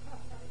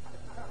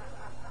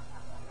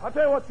 I'll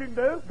tell you what you can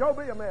do. Go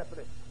be a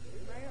Methodist.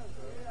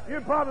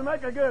 You'd probably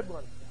make a good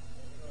one.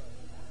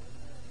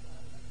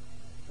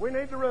 We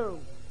need the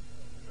room.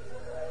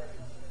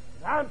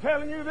 I'm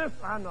telling you this.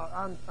 I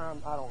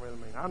don't really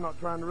mean. I'm not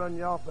trying to run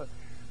you off. But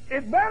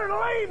it's better to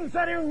lead than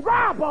sit here and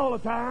gripe all the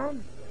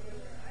time.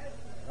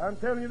 I'm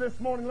telling you this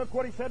morning, look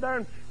what he said there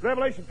in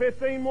Revelation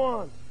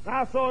 15:1.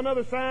 I saw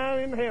another sign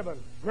in heaven,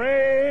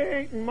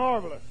 great and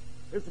marvelous.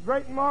 It's a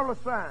great and marvelous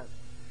sign.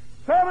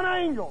 7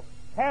 angels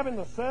having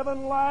the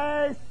 7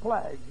 last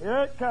plagues. Here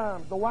it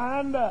comes, the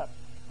wind up.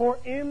 For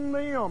in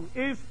them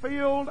is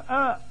filled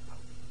up.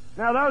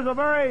 Now there's a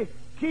very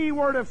key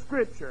word of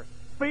Scripture.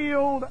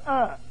 Filled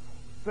up.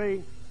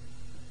 See?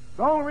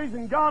 The only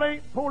reason God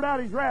ain't poured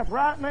out His wrath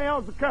right now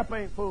is the cup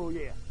ain't full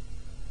yet.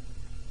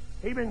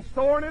 He's been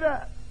storing it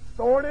up.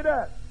 Storing it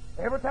up.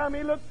 Every time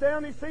He looks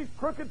down, He sees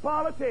crooked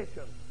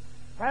politicians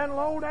and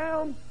low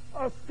down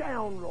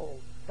scoundrels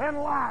and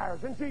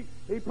liars. And see,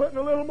 He's putting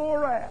a little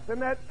more wrath in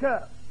that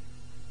cup.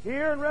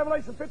 Here in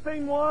Revelation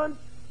 15:1,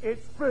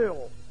 it's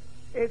filled.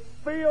 It's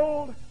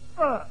filled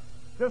up.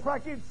 Just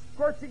like you'd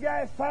squirt your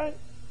gas tank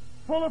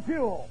full of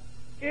fuel.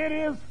 It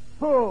is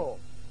full.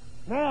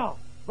 Now,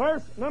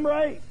 verse number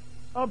 8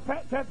 of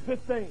chapter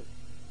 15.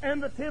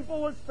 And the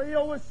temple was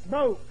filled with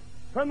smoke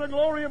from the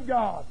glory of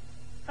God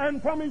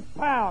and from His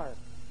power.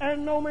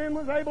 And no man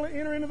was able to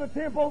enter into the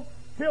temple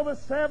till the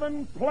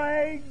 7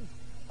 plagues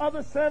of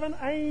the 7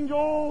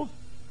 angels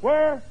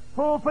were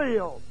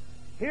fulfilled.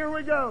 Here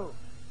we go.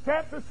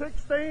 Chapter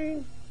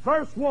 16,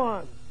 verse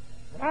 1.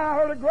 And I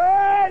heard a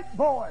great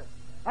voice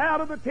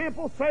out of the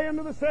temple saying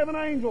to the 7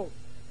 angels,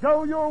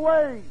 Go your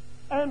ways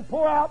and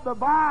pour out the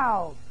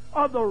vials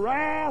of the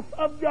wrath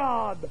of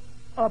God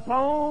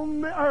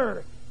upon the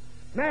earth.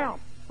 Now,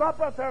 stop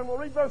right there and we'll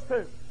read verse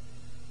 2.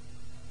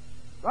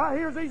 Right,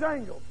 here's these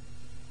angels.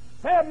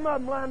 7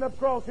 of them lined up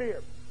across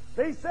here.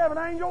 These 7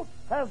 angels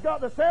has got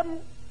the 7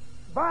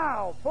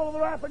 vials full of the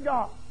wrath of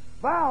God.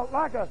 Vial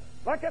like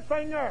that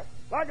thing there,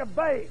 like a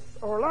vase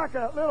or like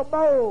a little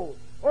bowl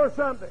or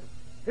something.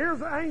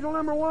 Here's angel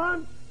number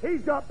 1.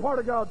 He's got part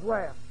of God's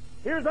wrath.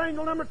 Here's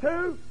angel number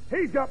 2.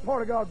 He's got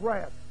part of God's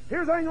wrath.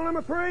 Here's angel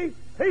number 3.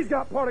 He's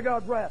got part of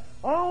God's wrath.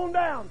 On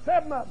down,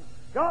 7 of them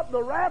got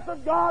the wrath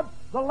of God,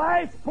 the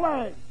last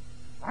plague.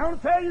 I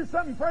want to tell you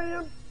something,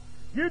 friend.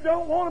 You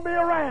don't want to be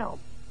around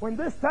when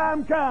this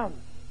time comes.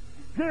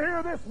 If you're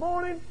here this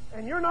morning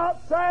and you're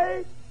not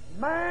saved,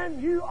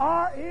 man, you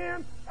are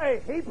in a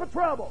heap of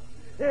trouble.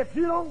 If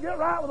you don't get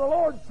right with the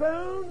Lord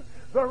soon,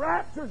 the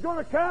rapture's going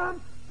to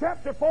come.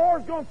 Chapter 4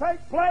 is going to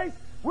take place.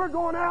 We're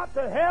going out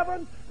to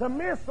heaven to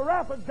miss the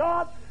wrath of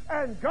God,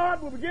 and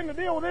God will begin to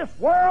deal with this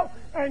world,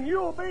 and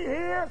you'll be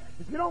here,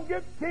 if you don't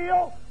get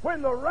killed,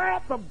 when the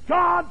wrath of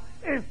God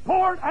is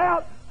poured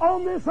out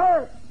on this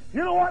earth.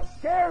 You know what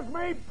scares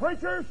me,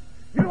 preachers?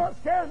 You know what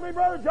scares me,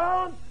 Brother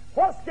John?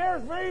 What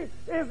scares me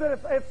is that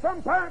if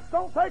some parents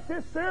don't take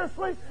this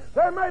seriously,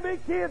 there may be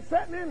kids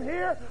sitting in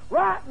here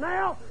right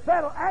now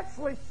that'll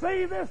actually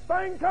see this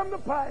thing come to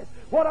pass,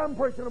 what I'm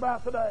preaching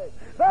about today.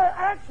 They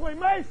actually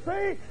may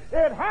see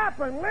it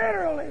happen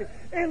literally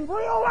in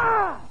real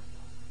life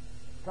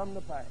come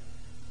to pass.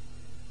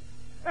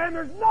 And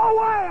there's no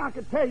way I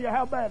could tell you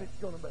how bad it's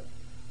going to be.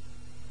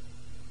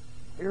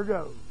 Here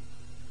goes.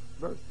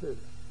 Verse 2.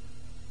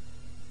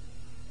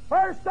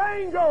 First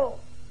angel.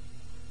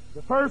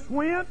 The first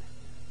went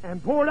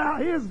and poured out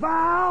his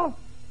vial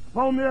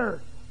upon the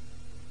earth.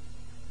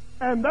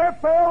 And there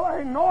fell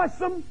a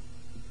noisome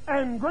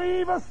and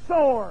grievous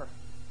sore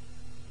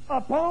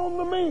upon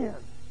the men,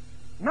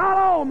 not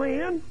all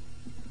men,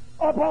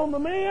 upon the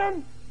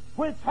men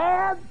which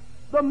had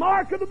the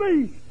mark of the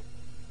beast,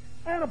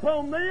 and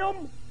upon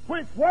them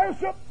which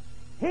worship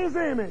his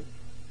image.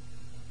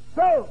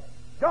 So,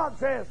 God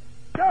says,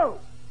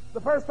 go.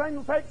 The first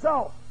angel takes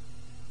off.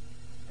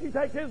 He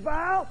takes his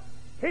vial,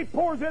 he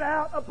pours it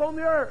out upon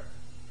the earth.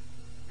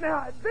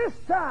 Now, at this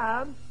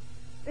time,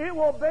 it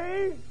will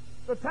be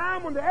the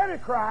time when the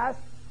Antichrist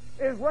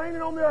is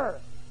reigning on the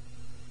earth.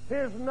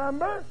 His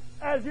number,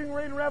 as you can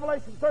read in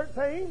Revelation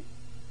 13,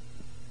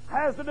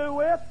 has to do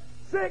with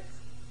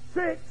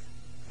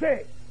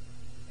 666.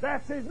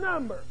 That's his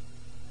number.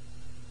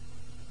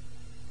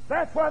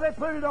 That's why they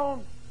put it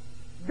on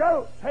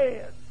goats'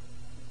 heads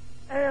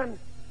and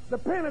the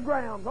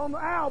pentagrams on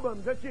the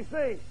albums that you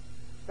see.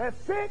 That's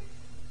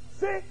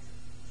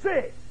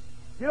 666.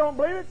 You don't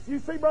believe it? You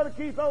see Brother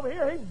Keith over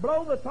here, he'd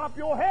blow the top of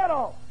your head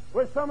off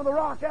with some of the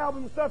rock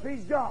album stuff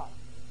he's got.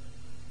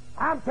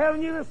 I'm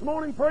telling you this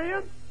morning,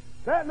 friend,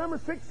 that number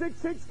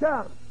 666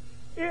 comes.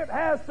 It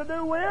has to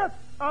do with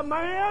a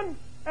man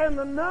and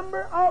the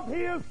number of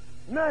his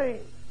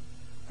name.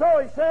 So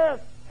he says,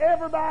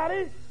 everybody,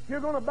 if you're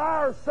going to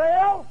buy or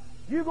sell,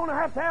 you're going to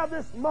have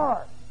this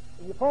mark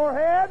in your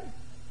forehead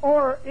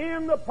or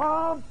in the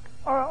palm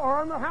or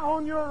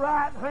on your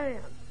right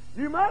hand.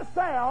 You must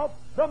have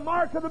the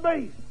mark of the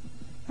beast.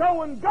 So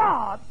when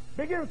God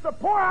begins to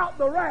pour out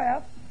the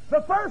wrath, the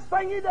first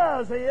thing He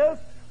does is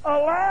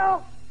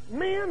allow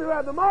men who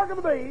have the mark of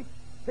the beast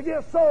to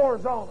get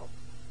sores on them.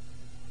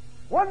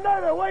 One day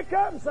they'll wake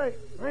up and say,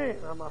 man,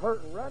 I'm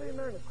hurting right in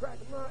there in the crack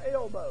of my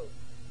elbow,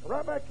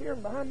 right back here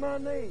and behind my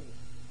knee.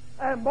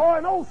 And boy,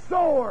 an old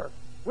sore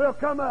will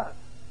come up.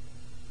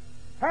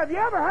 Have you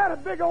ever had a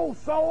big old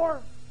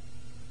sore?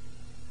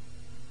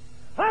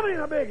 How many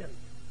of a big one?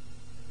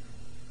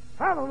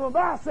 Have them on a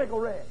bicycle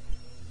wreck.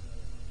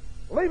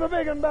 Leave a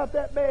big one about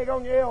that big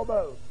on your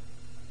elbow.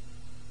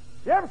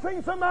 You ever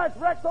seen somebody that's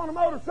wrecked on a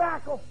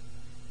motorcycle?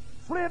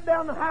 Slid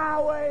down the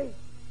highway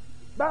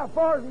about as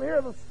far as from here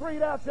to the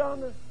street out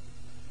yonder.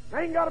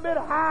 They ain't got a bit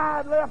of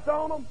hide left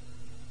on them.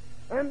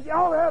 And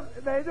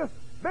they just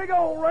big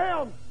old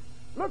round,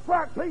 looks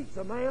like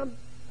pizza, man.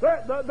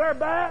 Their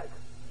back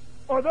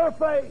or their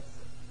face.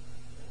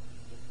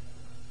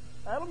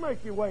 That'll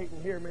make you wait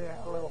and hear me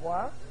out a little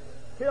while.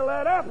 Kill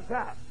that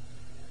appetite.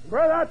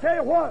 Brother, I tell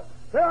you what,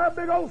 they'll have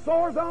big old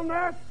sores on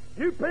there.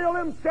 You peel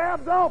them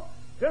scabs off,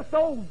 just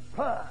old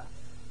pus.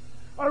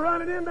 I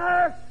run it in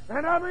there,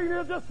 and I mean,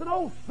 it's just an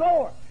old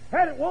sore.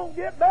 And it won't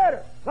get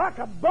better. Like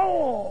a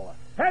bull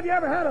Have you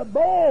ever had a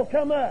boil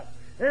come up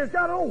and it's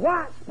got a little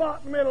white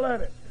spot in the middle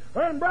of it?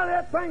 Well, brother,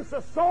 that thing's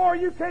so sore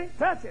you can't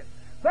touch it.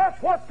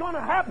 That's what's going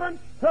to happen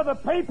to the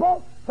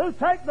people who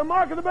take the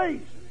mark of the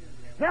beast.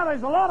 Now,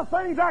 there's a lot of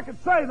things I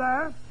could say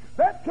there.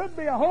 That could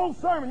be a whole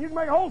sermon. You can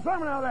make a whole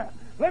sermon out of that.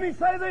 Let me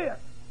say this.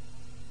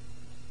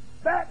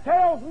 That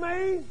tells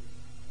me,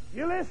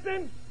 you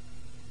listening,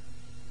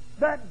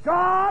 that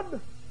God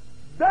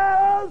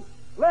does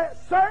let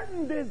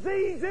certain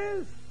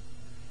diseases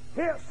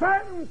hit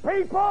certain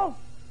people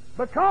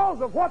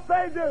because of what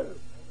they do.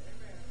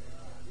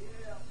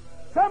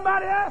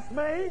 Somebody asked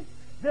me,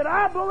 did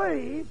I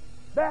believe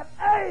that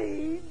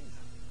AIDS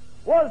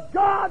was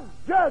God's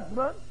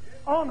judgment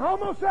on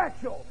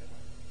homosexuals?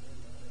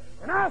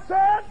 And I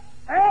said,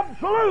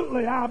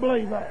 absolutely, I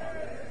believe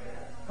that.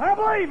 I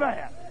believe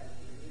that.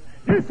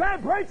 You say,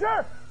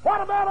 preacher,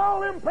 what about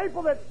all them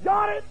people that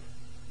got it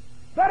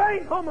that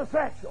ain't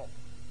homosexual?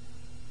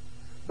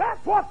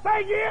 That's what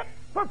they get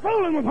for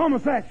fooling with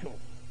homosexuals.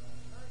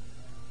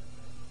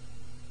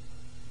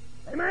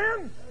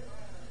 Amen?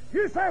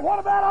 You say, what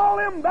about all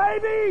them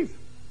babies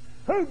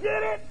who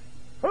get it,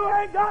 who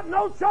ain't got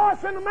no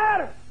choice in the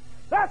matter?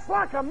 That's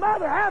like a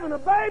mother having a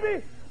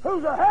baby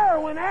who's a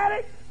heroin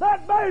addict.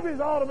 That baby's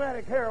an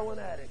automatic heroin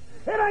addict.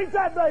 It ain't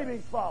that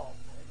baby's fault.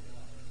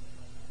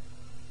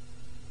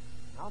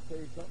 I'll tell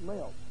you something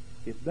else.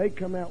 If they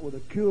come out with a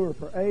cure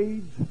for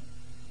AIDS,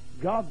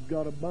 God's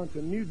got a bunch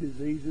of new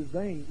diseases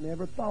they ain't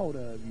never thought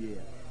of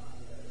yet.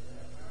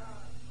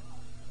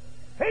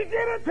 He did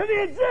it to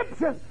the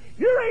Egyptians.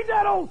 You read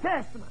that Old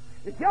Testament.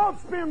 If y'all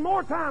spend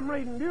more time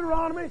reading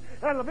Deuteronomy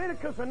and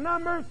Leviticus and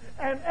Numbers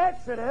and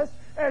Exodus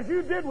as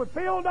you did with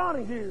Phil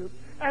Donahue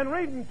and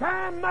reading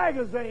Time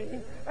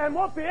magazine and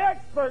what the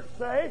experts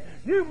say,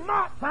 you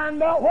might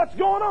find out what's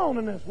going on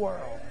in this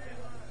world.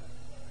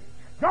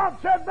 God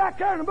said back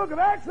there in the book of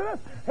Exodus,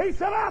 He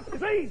set out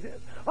diseases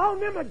on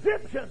them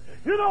Egyptians.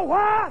 You know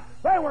why?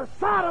 They were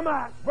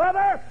sodomites,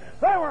 brother.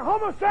 They were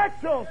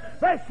homosexuals.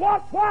 They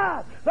swapped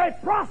wives. They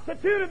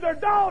prostituted their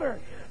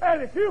daughters.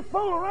 And if you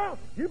fool around,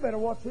 you better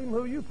watch even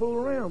who you fool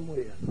around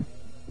with.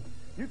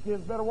 You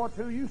kids better watch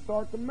who you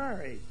start to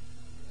marry.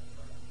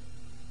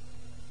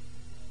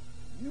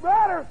 You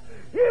better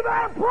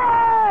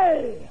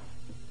pray.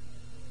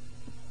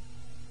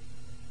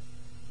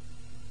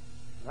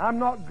 I'm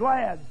not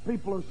glad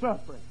people are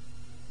suffering.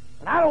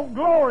 And I don't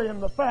glory in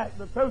the fact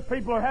that those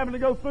people are having to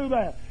go through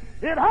that.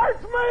 It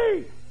hurts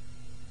me.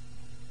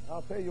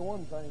 I'll tell you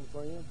one thing,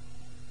 friend.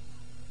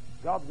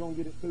 God's going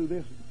to get it through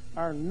this,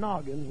 our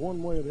noggins,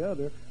 one way or the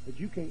other, that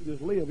you can't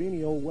just live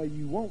any old way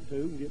you want to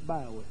and get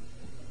by with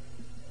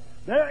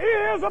it.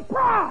 There is a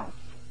price.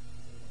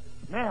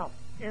 Now,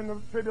 in the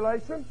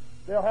tribulation,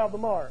 they'll have the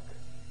mark.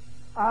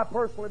 I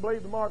personally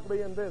believe the mark will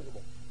be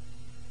invisible.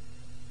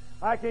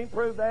 I can't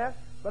prove that,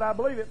 but I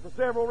believe it for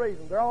several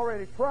reasons. They're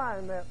already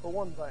trying that for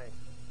one thing.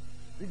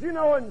 Did you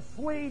know in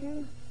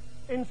Sweden,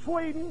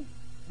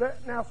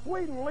 now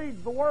Sweden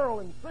leads the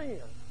world in sin.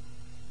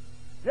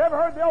 You ever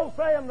heard the old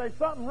saying, there's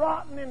something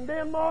rotten in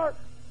Denmark?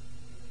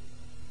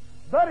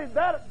 That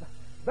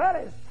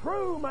is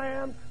true,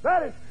 man.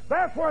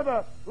 That's where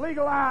the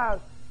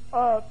legalized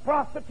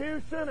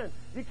prostitution and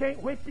you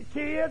can't whip your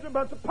kids, a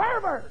bunch of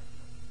perverts.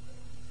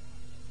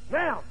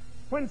 Now,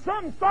 when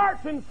something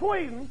starts in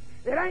Sweden,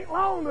 it ain't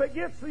long till it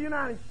gets to the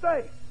United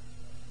States.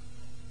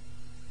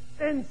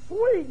 In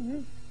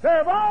Sweden, there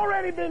have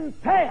already been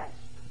tests,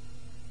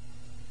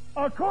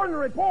 according to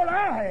a report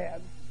I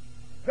had,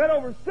 that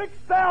over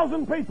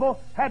 6,000 people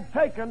had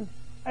taken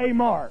a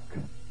mark.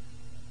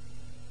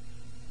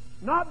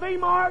 Not the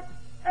mark,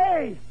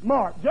 a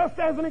mark, just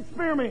as an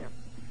experiment.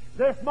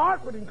 This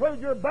mark would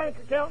include your bank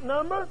account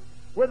number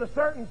with a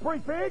certain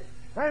prefix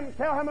and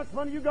tell how much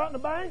money you got in the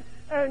bank,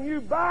 and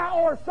you buy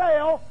or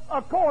sell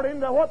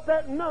according to what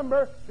that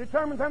number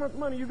determines how much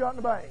money you got in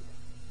the bank.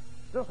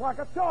 Just like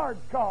a charge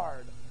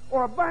card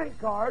or a bank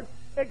card,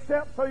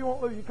 except so you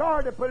won't lose your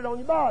card, they put it on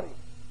your body.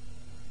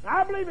 Now,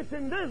 I believe it's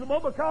invisible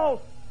because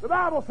the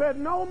Bible said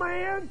no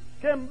man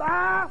can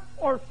buy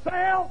or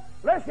sell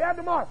unless you have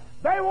the mark.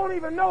 They won't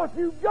even know if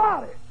you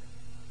got it.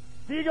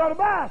 So you got to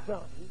buy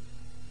something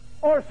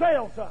or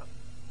sell something.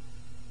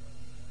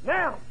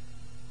 Now,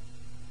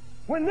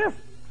 when this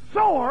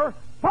sore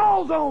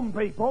falls on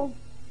people,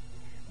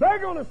 they're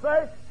going to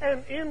say,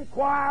 and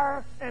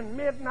Inquirer, and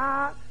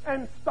Midnight,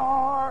 and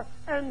Star,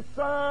 and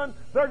Sun,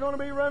 they're going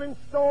to be running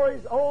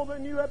stories. Oh, the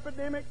new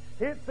epidemic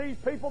hits these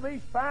people,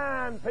 these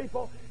fine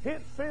people,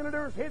 hits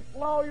senators, hits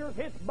lawyers,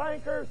 hits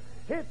bankers,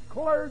 hits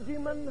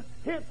clergymen,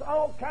 hits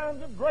all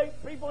kinds of great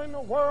people in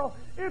the world.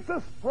 It's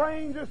the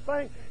strangest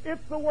thing.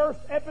 It's the worst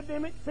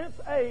epidemic since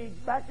AIDS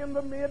back in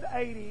the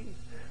mid-'80s.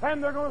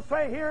 And they're going to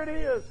say, here it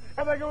is.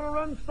 And they're going to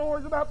run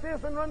stories about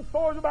this and run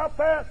stories about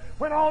that,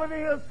 when all it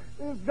is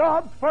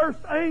God's first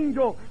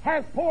angel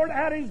has poured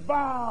out His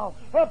vial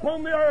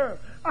upon the earth.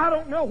 I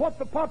don't know what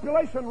the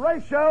population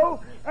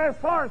ratio as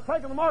far as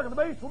taking the mark of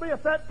the beast will be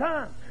at that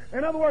time.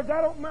 In other words,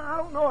 I don't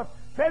know if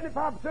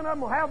 75% of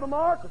them will have the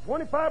mark, or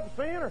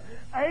 25%, or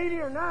 80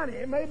 or 90.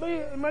 It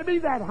may be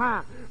that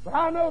high. But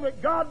I know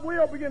that God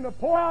will begin to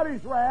pour out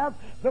His wrath,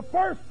 the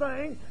first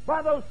thing,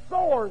 by those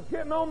sores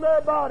getting on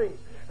their bodies.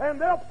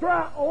 And they'll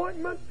try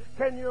ointment.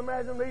 Can you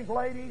imagine these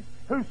ladies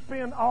who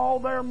spend all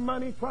their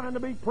money trying to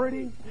be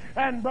pretty?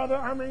 And brother,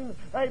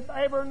 they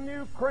ever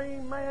new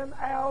cream, man,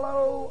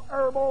 aloe,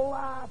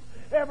 Herbalife,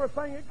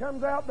 everything that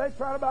comes out, they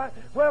try to buy.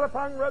 Well, if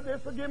I can rub this,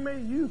 it'll give me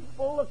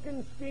youthful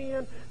looking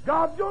skin.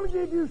 God's going to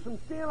give you some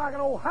skin like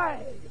an old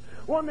hag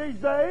one of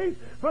these days,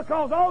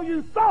 because all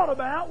you thought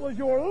about was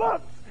your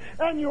looks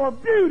and your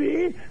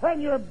beauty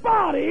and your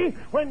body,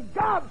 when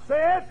God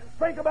said,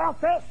 think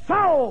about that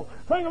soul.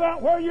 Think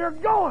about where you're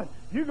going.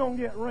 You're going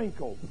to get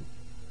wrinkled.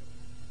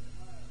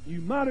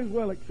 You might as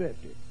well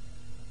accept it.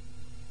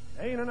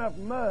 There ain't enough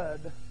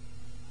mud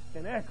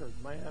in Eckerd,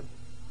 man,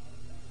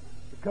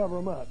 to cover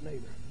them up,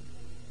 neither.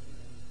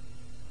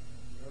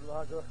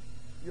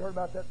 You heard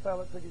about that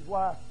fella that took his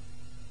wife,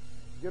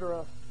 get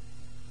her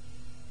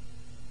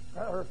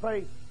her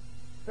face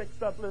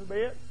fixed up a little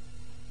bit.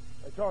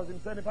 They charged him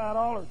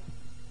 $75.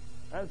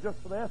 That was just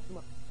for the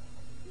estimate.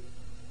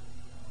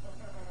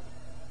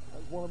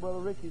 That was one of Brother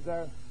Ricky's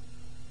there.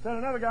 Then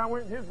another guy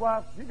went and his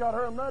wife, she got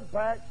her a mud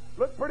pack.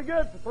 Looked pretty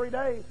good for 3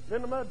 days.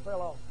 Then the mud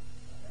fell off.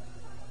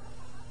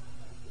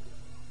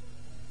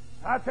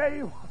 I tell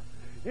you,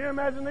 you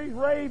imagine these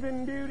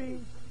raving beauties.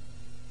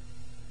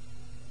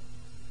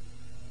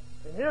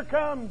 And here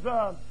comes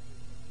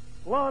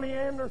Lonnie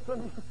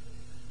Anderson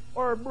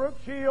or Brooke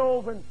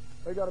Shields, and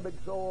they got a big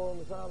sore on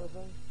the side of the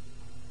thing.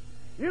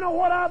 You know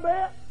what I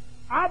bet?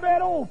 I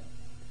bet Cyndi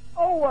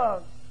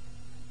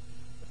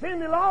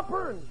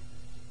Lauper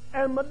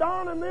and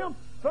Madonna and them,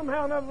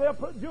 somehow or another they'll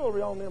put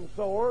jewelry on them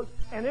sores,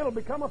 and it'll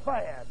become a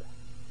fad.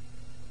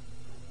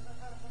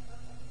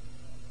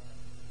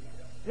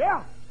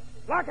 Yeah,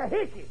 like a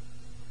hickey,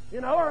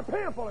 or a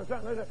pimple or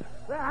something.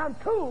 I'm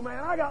cool,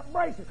 man. I got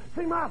braces.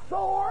 See my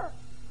sore?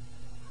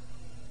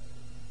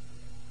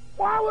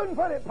 Well, I wouldn't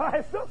put it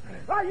past them.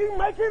 Like, you can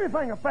make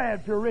anything a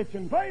fad if you're rich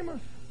and famous.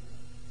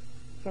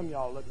 Some of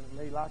y'all looking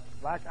at me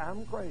like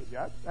I'm crazy.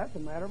 That's a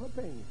matter of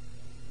opinion.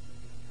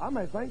 I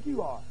may think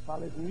you are if I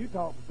listen to you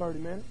talk for 30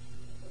 minutes.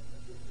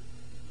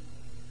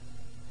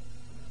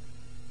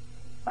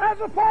 That's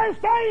the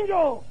first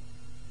angel.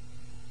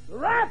 The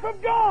wrath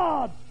of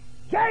God.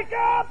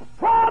 Jacob's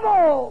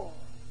trouble.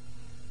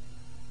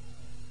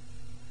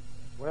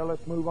 Well,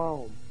 let's move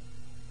on.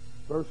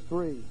 Verse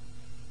 3.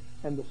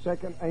 And the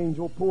second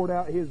angel poured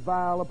out his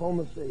vial upon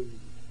the sea.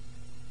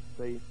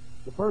 See,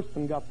 the first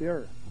one got the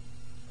earth.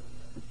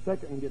 The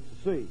second one gets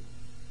the sea.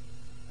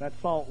 That's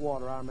salt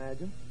water, I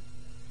imagine.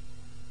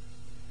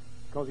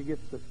 Because he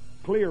gets the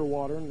clear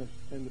water and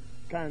the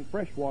kind of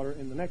fresh water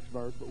in the next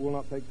verse, but we'll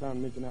not take time to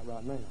mention that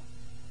right now.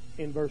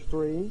 In verse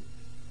 3, and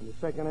the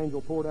second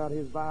angel poured out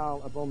his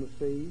vial upon the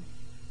sea,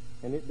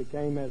 and it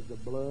became as the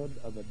blood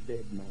of a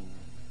dead man.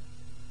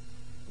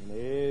 And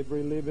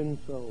every living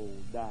soul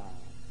died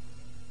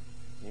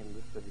in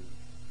the sea.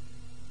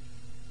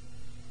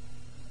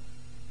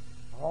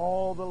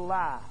 All the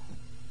life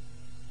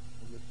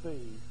in the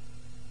sea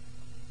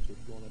is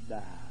going to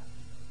die.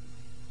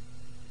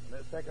 When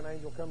that second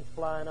angel comes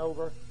flying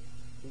over,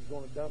 he's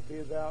going to dump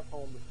his out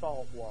on the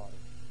salt water.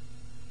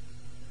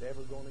 It's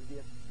ever going to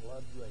get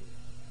blood red.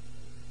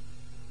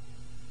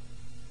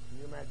 Can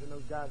you imagine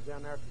those guys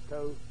down there at the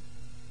coast?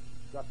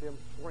 Got them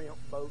shrimp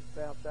boats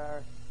out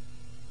there,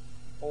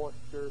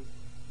 oysters,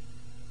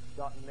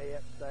 got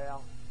nets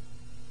out.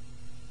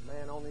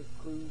 Man, on these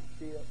cruise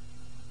ships,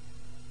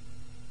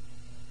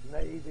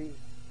 Navy,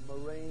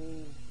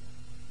 Marine,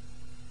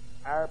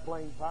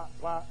 airplane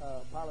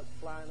pilots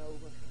flying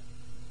over.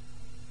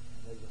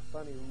 There's a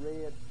funny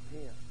red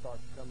tint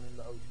starts coming in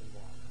the ocean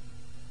water.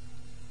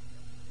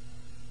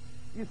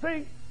 You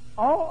see,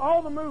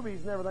 all the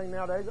movies and everything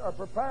nowadays are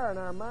preparing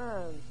our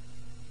minds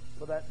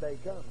for that day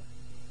coming.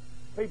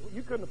 People,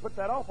 you couldn't have put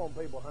that off on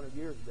people 100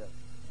 years ago.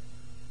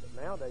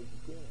 But nowadays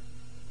you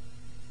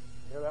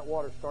can. That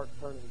water starts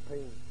turning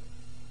pink.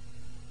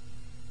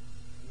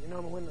 You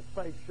know when the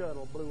space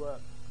shuttle blew up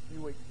a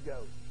few weeks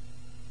ago?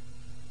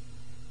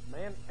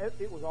 Man,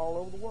 it was all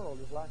over the world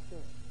just like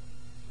that.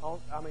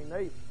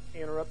 They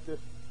interrupt this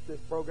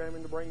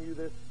programming to bring you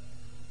this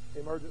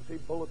emergency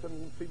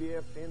bulletin,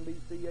 CBS,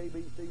 NBC,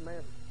 ABC,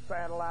 man,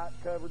 satellite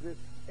coverages,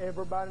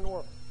 everybody in the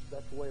world.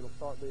 That's the way it'll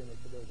start being. They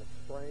said there's a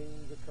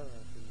strange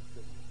occurrence in the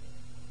city.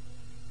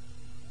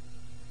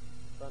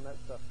 Son, that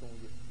stuff's going to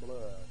get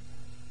blood.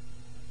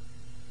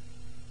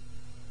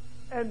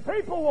 And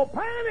people will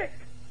panic.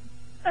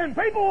 And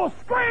people will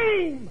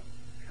scream.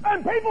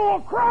 And people will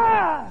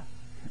cry.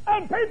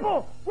 And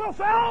people will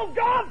say, oh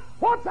God,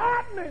 what's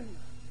happening?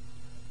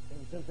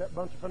 And since that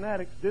bunch of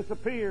fanatics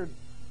disappeared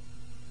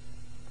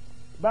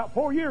about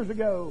 4 years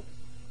ago,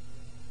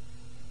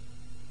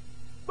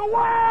 the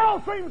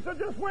world seems to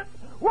just went,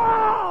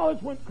 wow,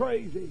 it went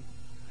crazy.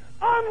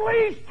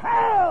 Unleashed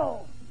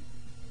hell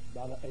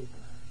by the acre.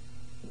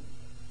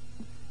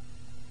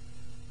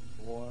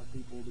 Boy,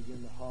 people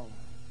begin to holler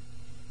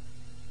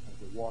as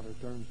the water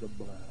turns to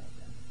blood.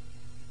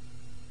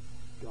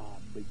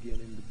 God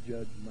beginning to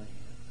judge man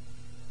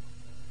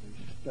and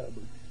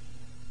stubbornness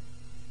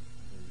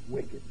and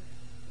wickedness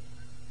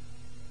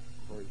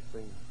for his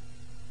sin.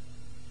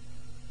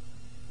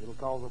 It'll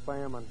cause a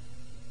famine.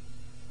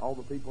 All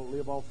the people that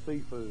live off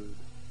seafood.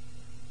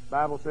 The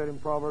Bible said in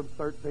Proverbs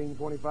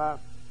 13:25,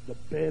 the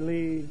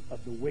belly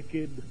of the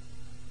wicked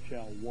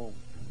shall want.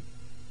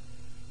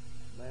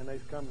 Man,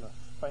 there's coming a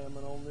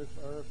famine on this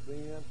earth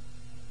then.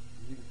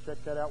 You can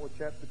check that out with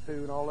chapter 2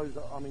 and all those,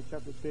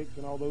 chapter 6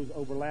 and all those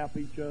overlap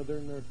each other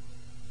and they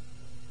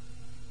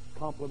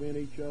complement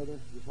each other,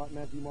 just like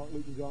Matthew, Mark,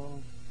 Luke, and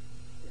John.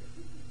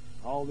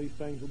 All these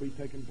things will be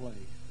taking place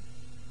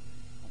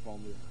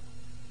upon the earth.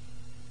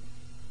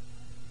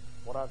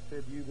 What I've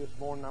said to you this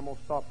morning, I'm going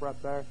to stop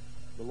right there.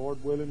 The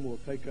Lord willing, we'll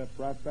take up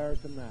right there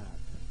tonight.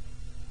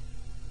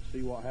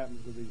 See what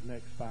happens with these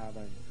next 5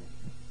 angels.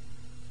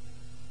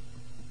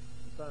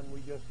 Son,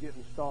 we just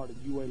getting started.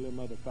 You wait till them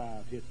other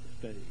 5 hit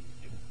the stage.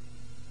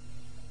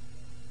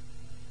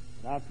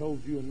 But I've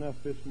told you enough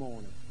this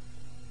morning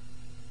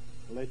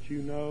to let you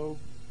know.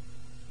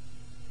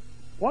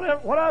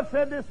 What I've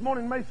said this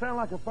morning may sound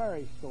like a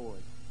fairy story.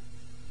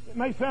 It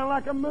may sound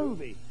like a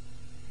movie.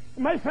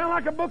 It may sound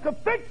like a book of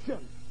fiction.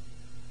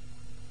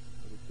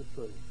 But it's the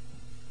truth.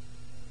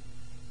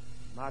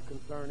 My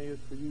concern is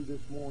for you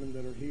this morning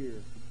that are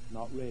here,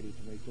 not ready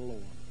to meet the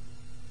Lord.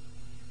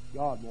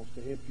 God wants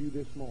to help you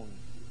this morning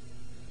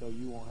so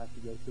you won't have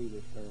to go through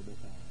this terrible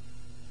time.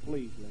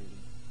 Please,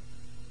 ladies,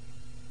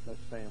 let's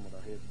stand with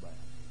our heads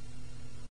bowed.